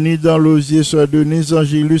 sœur Yoni dans l'Osier, sœur Denise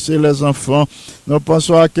Angélus et les enfants. Nous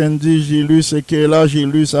pensons à Candy Gilus et Kéla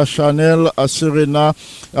Gilus, à Chanel, à Serena,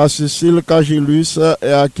 à Cécile Cagilus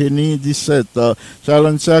et à Kenny 17,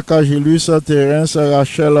 Chalencia Cagilus, Terence,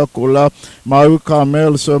 Rachel Cola, Marie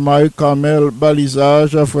Carmel, sœur Marie Carmel,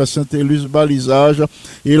 balisage, frère Saint-Élus, balisage,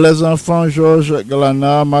 et les enfants Georges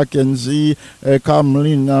Glana, Mackenzie et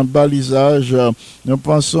Cameline, balisage. Nous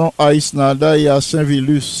pensons à Isnada et à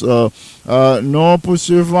Saint-Vilus. Nous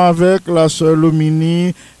poursuivons avec la sœur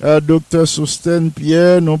Lumini, docteur Sosten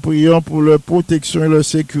Pierre. Nous prions pour leur protection et leur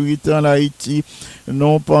sécurité en Haïti.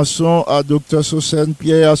 Nous pensons à docteur Sosten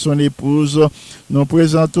Pierre et à son épouse. Nous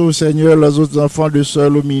présentons au Seigneur les autres enfants de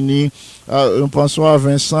sœur Lumini. Nous pensons à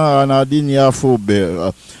Vincent, à Nadine et à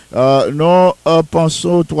Faubert. Nous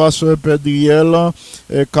pensons aux trois sœurs Pédriel,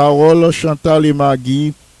 Carole, Chantal et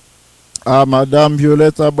Maggie, à Madame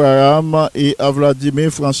Violette Abraham et à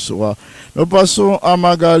Vladimir François. Nous passons à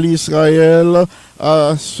Magali Israël,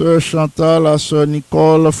 à sœur Chantal, à sœur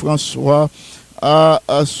Nicole François, à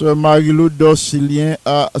sœur Marie-Lou Dorcilien,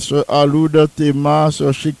 à sœur Aloude Théma, à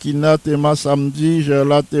sœur Shekina Théma Samedi,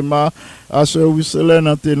 Gerla Théma, à sœur Wisselen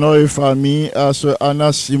Anténor et famille, à sœur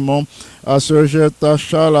Anna Simon, à sœur Gerta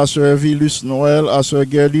Charles, à sœur Vilus Noël, à sœur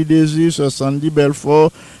Gerly Désir, sœur Sandy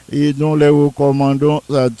Belfort, et nous les recommandons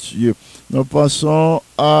à Dieu. Nous passons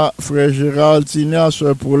à frère Gérard Altiné, à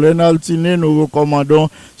sœur Pauline Altiné. Nous recommandons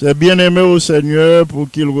ces bien-aimés au Seigneur pour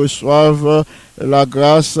qu'ils reçoivent la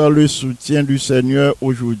grâce, le soutien du Seigneur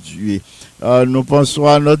aujourd'hui. Nous pensons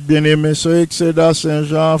à notre bien-aimé Sœur Exceda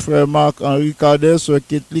Saint-Jean, frère Marc-Henri Cadet, Sœur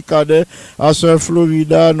Ketli Cadet, à Sœur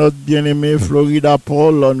Florida, notre bien-aimé Florida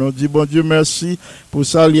Paul. Nous disons bon Dieu merci pour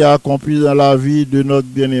ça qu'il a accompli dans la vie de notre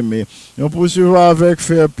bien-aimé. Nous poursuivons avec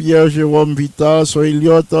frère Pierre Jérôme Vital, Sœur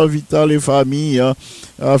Eliott Vital et famille,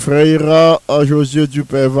 frère Ira José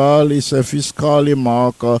Duperval et ses fils Carl et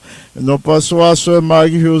Marc. Nous passons à Sœur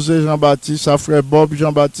Marie-José Jean-Baptiste, à frère Bob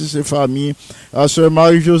Jean-Baptiste et famille, à Sœur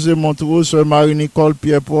Marie-José Montreux, Sœur Marie-Nicole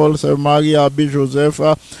Pierre-Paul, Sœur Marie-Abbé Joseph,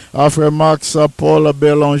 à frère Max Paul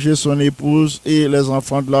Bélanger, son épouse et les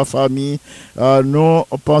enfants de la famille. Nous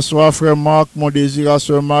pensons à frère Marc, mon désir, à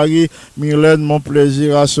Sœur Marie, Mylène, mon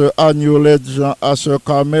plaisir, à Sœur Agnolette Jean, à Sœur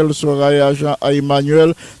Carmel, Soraya Jean, à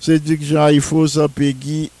Emmanuel, Cédric Jean, Ifos,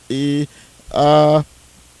 Peggy et à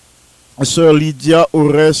Sœur Lydia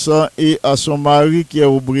Ores et à son mari qui est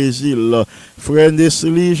au Brésil. Frère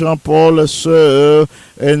Nestlé Jean-Paul, Sœur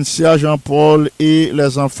Encia Jean-Paul et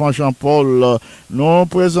les enfants Jean-Paul. Nous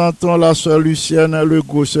présentons la Sœur Lucienne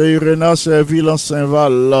Legault, Sœur Irena Serville en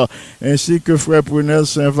Saint-Val, ainsi que Frère Prunel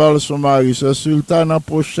Saint-Val, son mari, Sœur Sultane en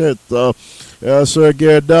Pochette, Sœur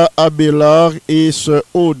Gerda Abélard et Sœur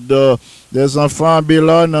Aude. Des enfants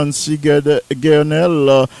Abélard, Nancy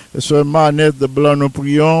Guernel, Sœur Manette Blanc, nous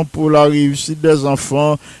prions pour la réussite des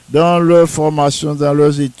enfants dans leur formation, dans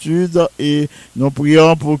leurs études, et nous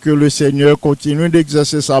prions pour que le Seigneur continue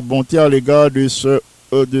d'exercer sa bonté à l'égard de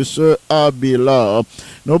ce Abélard.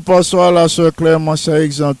 Nous passons à la Sœur Clémence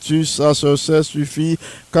Exantus, à Sœur Suffit,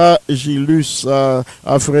 Cagilus,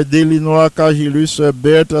 à Frère Delinois, Cagilus, Sœur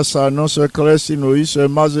Berthe Sanon, Sœur Claire Sinoï, Sœur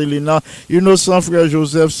Mazelina, Innocent Frère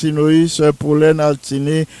Joseph Sinoï, Sœur Pauline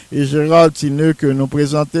Altiné et Gérald Tineux que nous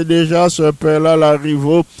présentons déjà, Sœur Perla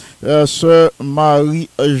Larivo, Sœur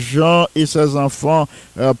Marie-Jean et ses enfants,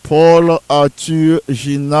 Paul, Arthur,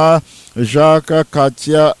 Gina, Jacques,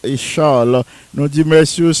 Katia et Charles. Nous disons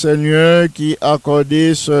merci au Seigneur qui a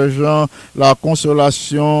accordé ce Jean la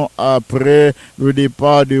consolation après le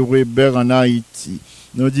départ de Weber en Haïti.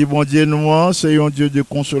 Nous disons bon Dieu, nous, c'est un Dieu de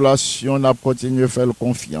consolation, nous continuons à faire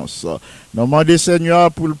confiance. Nous demandons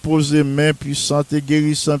Seigneur pour le poser main puissante et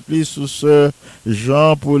guérissante sur ce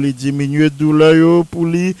Jean, pour lui diminuer douleur,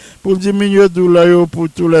 pour diminuer douleur pour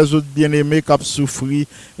tous les autres bien-aimés qui ont souffert,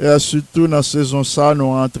 surtout dans la saison ça, nous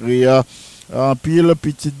entrons en pile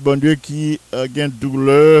petite bon Dieu qui a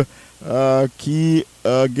douleur, qui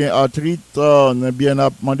a arthrite, on a bien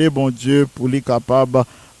demandé bon Dieu pour lui capable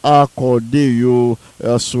accorder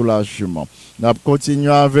un soulagement. Nous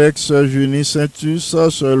continuons avec Sœur Junie Saintus,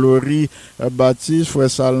 Sœur Laurie Baptiste, Frère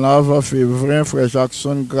Salnave Févrin, Frère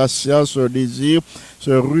Jackson Gracia, Sœur Désir,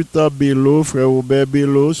 Sœur Ruth Bello, Frère Robert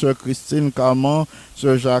Bello, Sœur Christine Caman,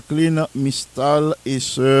 Sœur Jacqueline Mistal et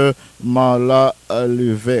Sœur Marla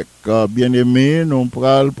Levesque. Bien-aimés, nous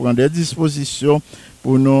allons prendre des dispositions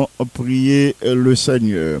pour nous prier le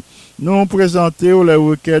Seigneur. Nous présentons les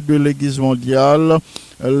requêtes de l'Église mondiale,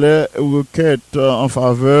 les requêtes en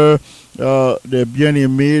faveur des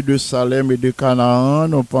bien-aimés de Salem et de Canaan.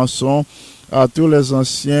 Nous pensons à tous les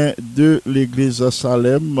anciens de l'église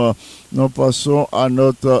Salem. Nous passons à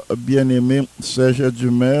notre bien-aimé Serge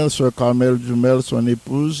Dumel, Sœur Carmel Dumel, son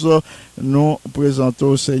épouse. Nous présentons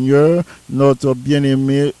au Seigneur notre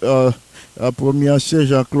bien-aimé premier ancien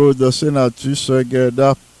Jean-Claude Sénatus, Sœur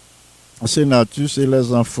Gerda Sénatus et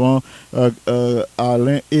les enfants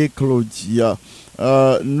Alain et Claudia.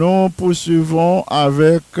 Nous poursuivons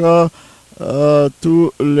avec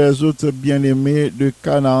tous les autres bien-aimés de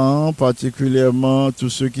Canaan, particulièrement tous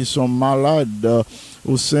ceux qui sont malades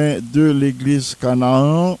au sein de l'église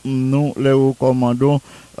Canaan. Nous les recommandons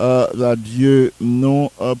à Dieu. Nous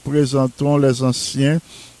présentons les anciens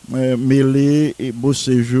Mêlé et Beau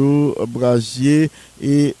Séjour, Brasier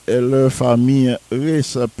et leurs familles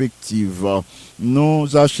respectives. Nous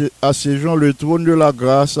assiégeons le trône de la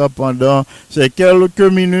grâce pendant ces quelques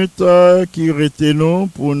minutes qui retenons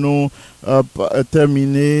pour nous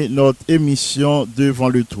terminer notre émission devant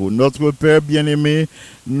le trône. Notre Père bien-aimé,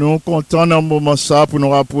 nous comptons dans un moment ça pour nous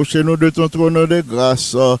rapprocher nous de ton trône de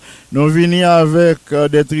grâce. Nous venons avec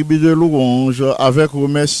des tribus de louange, avec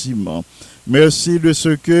remerciement. Merci de ce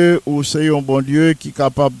que vous êtes un bon Dieu qui est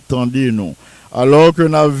capable d'entendre nous. Alors que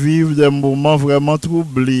nous vivons des moments vraiment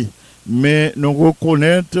troublés, mais nous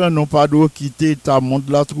reconnaître, nous pas de quitter ta monde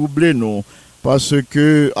la troubler nous. Parce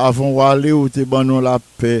que avant d'aller au nous la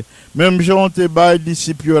paix. Même Jean te bail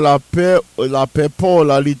disciples la paix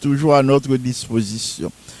Paul est toujours à notre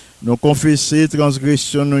disposition. Nous confesser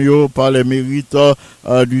transgression nous par les mérites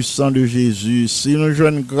du sang de Jésus. Si nous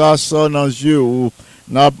jouons grâce dans Dieu,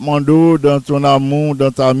 Nous demandons dans ton amour,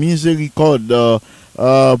 dans ta miséricorde,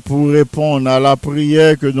 pour répondre à la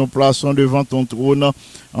prière que nous plaçons devant ton trône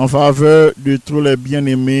en faveur de tous les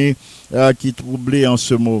bien-aimés qui troublaient en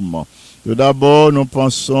ce moment. Tout d'abord, nous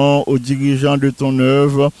pensons aux dirigeants de ton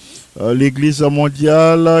œuvre, l'Église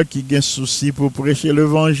mondiale qui a un souci pour prêcher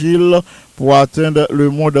l'Évangile, pour atteindre le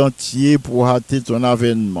monde entier, pour hâter ton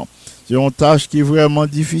avènement. C'est une tâche qui est vraiment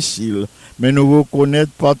difficile, mais nous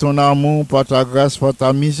reconnaître par ton amour, par ta grâce, par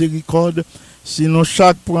ta miséricorde, si nous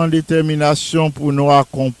chaque prend détermination pour nous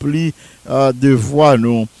accomplir devoir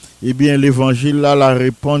nous, eh bien l'évangile là la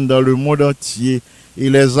répand dans le monde entier et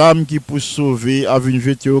les âmes qui pour sauver avaient une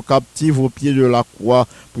jeter aux captives au pied de la croix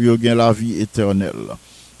pour gagner la vie éternelle.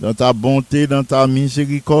 Dans ta bonté, dans ta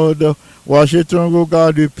miséricorde, jette un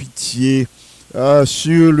regard de pitié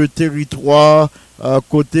sur le territoire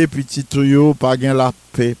côté Petit Toyo, pas gain la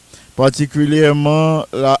paix, particulièrement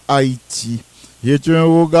la Haïti. Jette un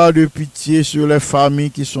regard de pitié sur les familles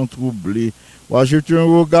qui sont troublées. Jette un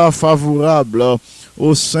regard favorable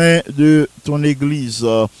au sein de ton église,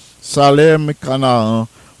 Salem, Canaan.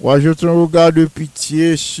 Jette un regard de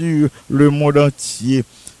pitié sur le monde entier.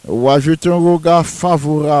 Jette un regard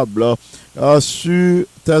favorable sur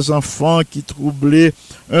tes enfants qui troublés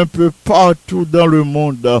un peu partout dans le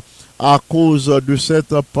monde à cause de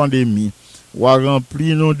cette pandémie.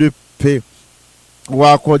 Remplis-nous de paix.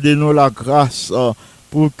 Accordez-nous la grâce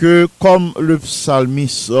pour que, comme le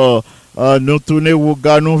psalmiste, nous tournions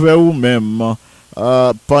regard nous vers nous-mêmes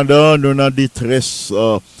pendant nos détresse.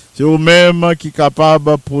 C'est nous-mêmes qui sommes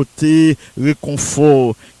capables de porter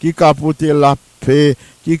réconfort, qui sont capables de porter la paix,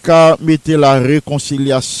 qui sont mettre la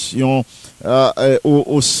réconciliation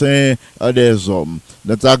au sein des hommes.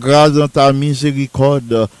 Dans ta grâce, dans ta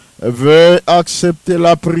miséricorde, veuille accepter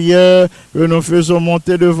la prière que nous faisons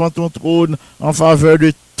monter devant ton trône en faveur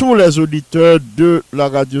de tous les auditeurs de la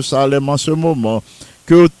Radio Salem en ce moment,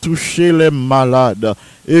 que vous touchez les malades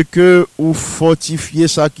et que vous fortifiez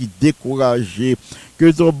ça qui découragé,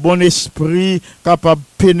 que ton bon esprit capable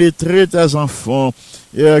de pénétrer tes enfants,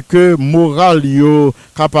 et que moral yo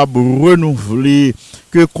capable de renouveler,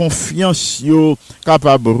 que confiance yo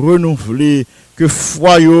capable de renouveler, que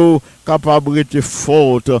foi yo capable d'être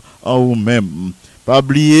forte en vous-même. Pas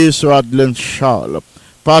oublier ce Adelaine Charles.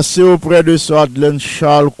 Passez auprès de ce Adelaine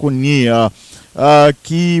Charles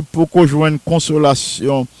qui pour qu'on joigne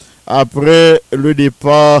consolation après le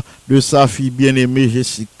départ de sa fille bien-aimée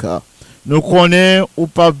Jessica. Nous connaissons ou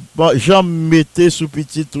pas jamais mettre sous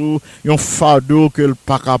petit trou un fardeau que le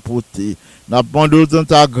pas capoter. Nous demandons dans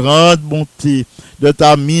ta grande bonté, de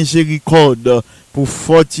ta miséricorde pour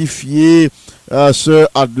fortifier ce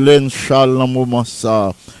Adelaine Charles dans le moment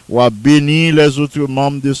ça. Ou à bénir les autres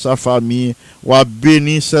membres de sa famille, ou à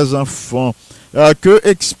bénir ses enfants. Que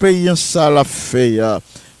expérience ça l'a fait.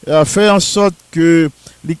 Fait en sorte que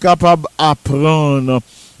il est capable d'apprendre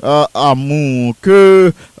amour,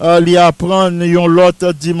 que il apprendre une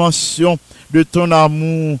autre dimension de ton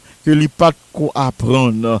amour que il pas qu'on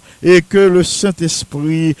apprendre et que le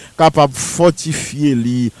Saint-Esprit capable de fortifier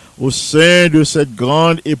lui au sein de cette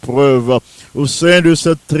grande épreuve, au sein de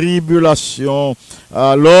cette tribulation,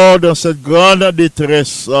 alors dans cette grande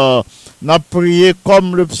détresse, n'a prié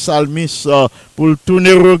comme le psalmiste pour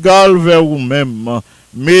tourner le regard vers vous-même.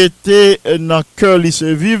 Mettez dans le cœur ce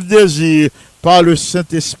vif désir par le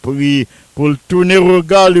Saint-Esprit pour tourner le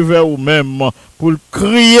regard vers vous-même, pour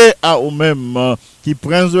crier à vous-même qui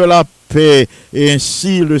prennent de la paix. Et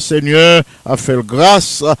ainsi le Seigneur a fait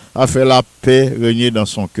grâce, a fait la paix régner dans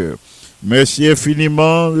son cœur. Merci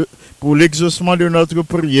infiniment pour l'exaucement de notre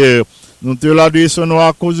prière. Nous te l'adressons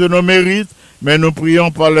à cause de nos mérites, mais nous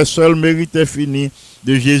prions par le seul mérite infini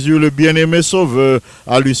de Jésus le bien-aimé Sauveur.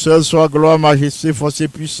 À lui seul soit gloire, majesté, force et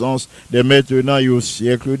puissance, dès maintenant et au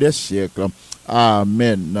siècle des siècles.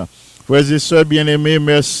 Amen. Frères et sœurs bien-aimés,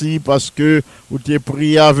 merci parce que vous t'es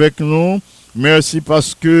prié avec nous. Merci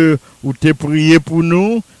parce que vous t'es prié pour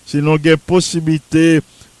nous. Sinon, il y a possibilité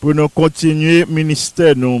pour nous continuer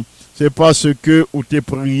ministère nous. C'est parce que vous t'es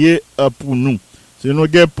prié pour nous. Sinon,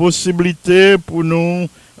 il y a possibilité pour nous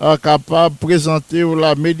capable de présenter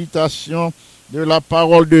la méditation de la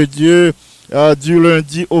parole de Dieu du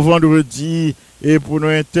lundi au vendredi et pour nous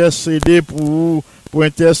intercéder pour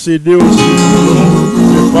intercéder aussi pour nous.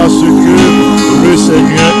 C'est parce que le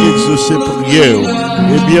Seigneur exauce ses prières.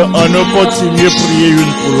 Eh bien, on a continué à prier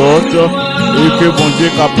une pour l'autre et que bon Dieu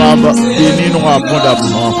est capable de bénir nous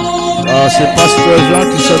abondamment. C'est Pasteur Jean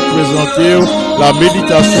qui s'est présenté la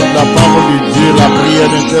méditation de la parole de Dieu, la prière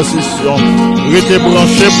d'intercession. Restez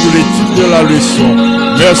branchés pour l'étude de la leçon.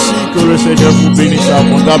 Merci, que le Seigneur vous bénisse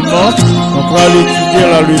abondamment. On va étudier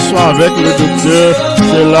la leçon avec le docteur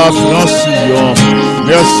Sheila Francillon.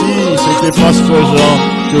 Merci, c'était Pasteur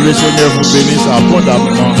Jean. Que le Seigneur vous bénisse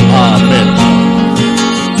abondamment. Amen.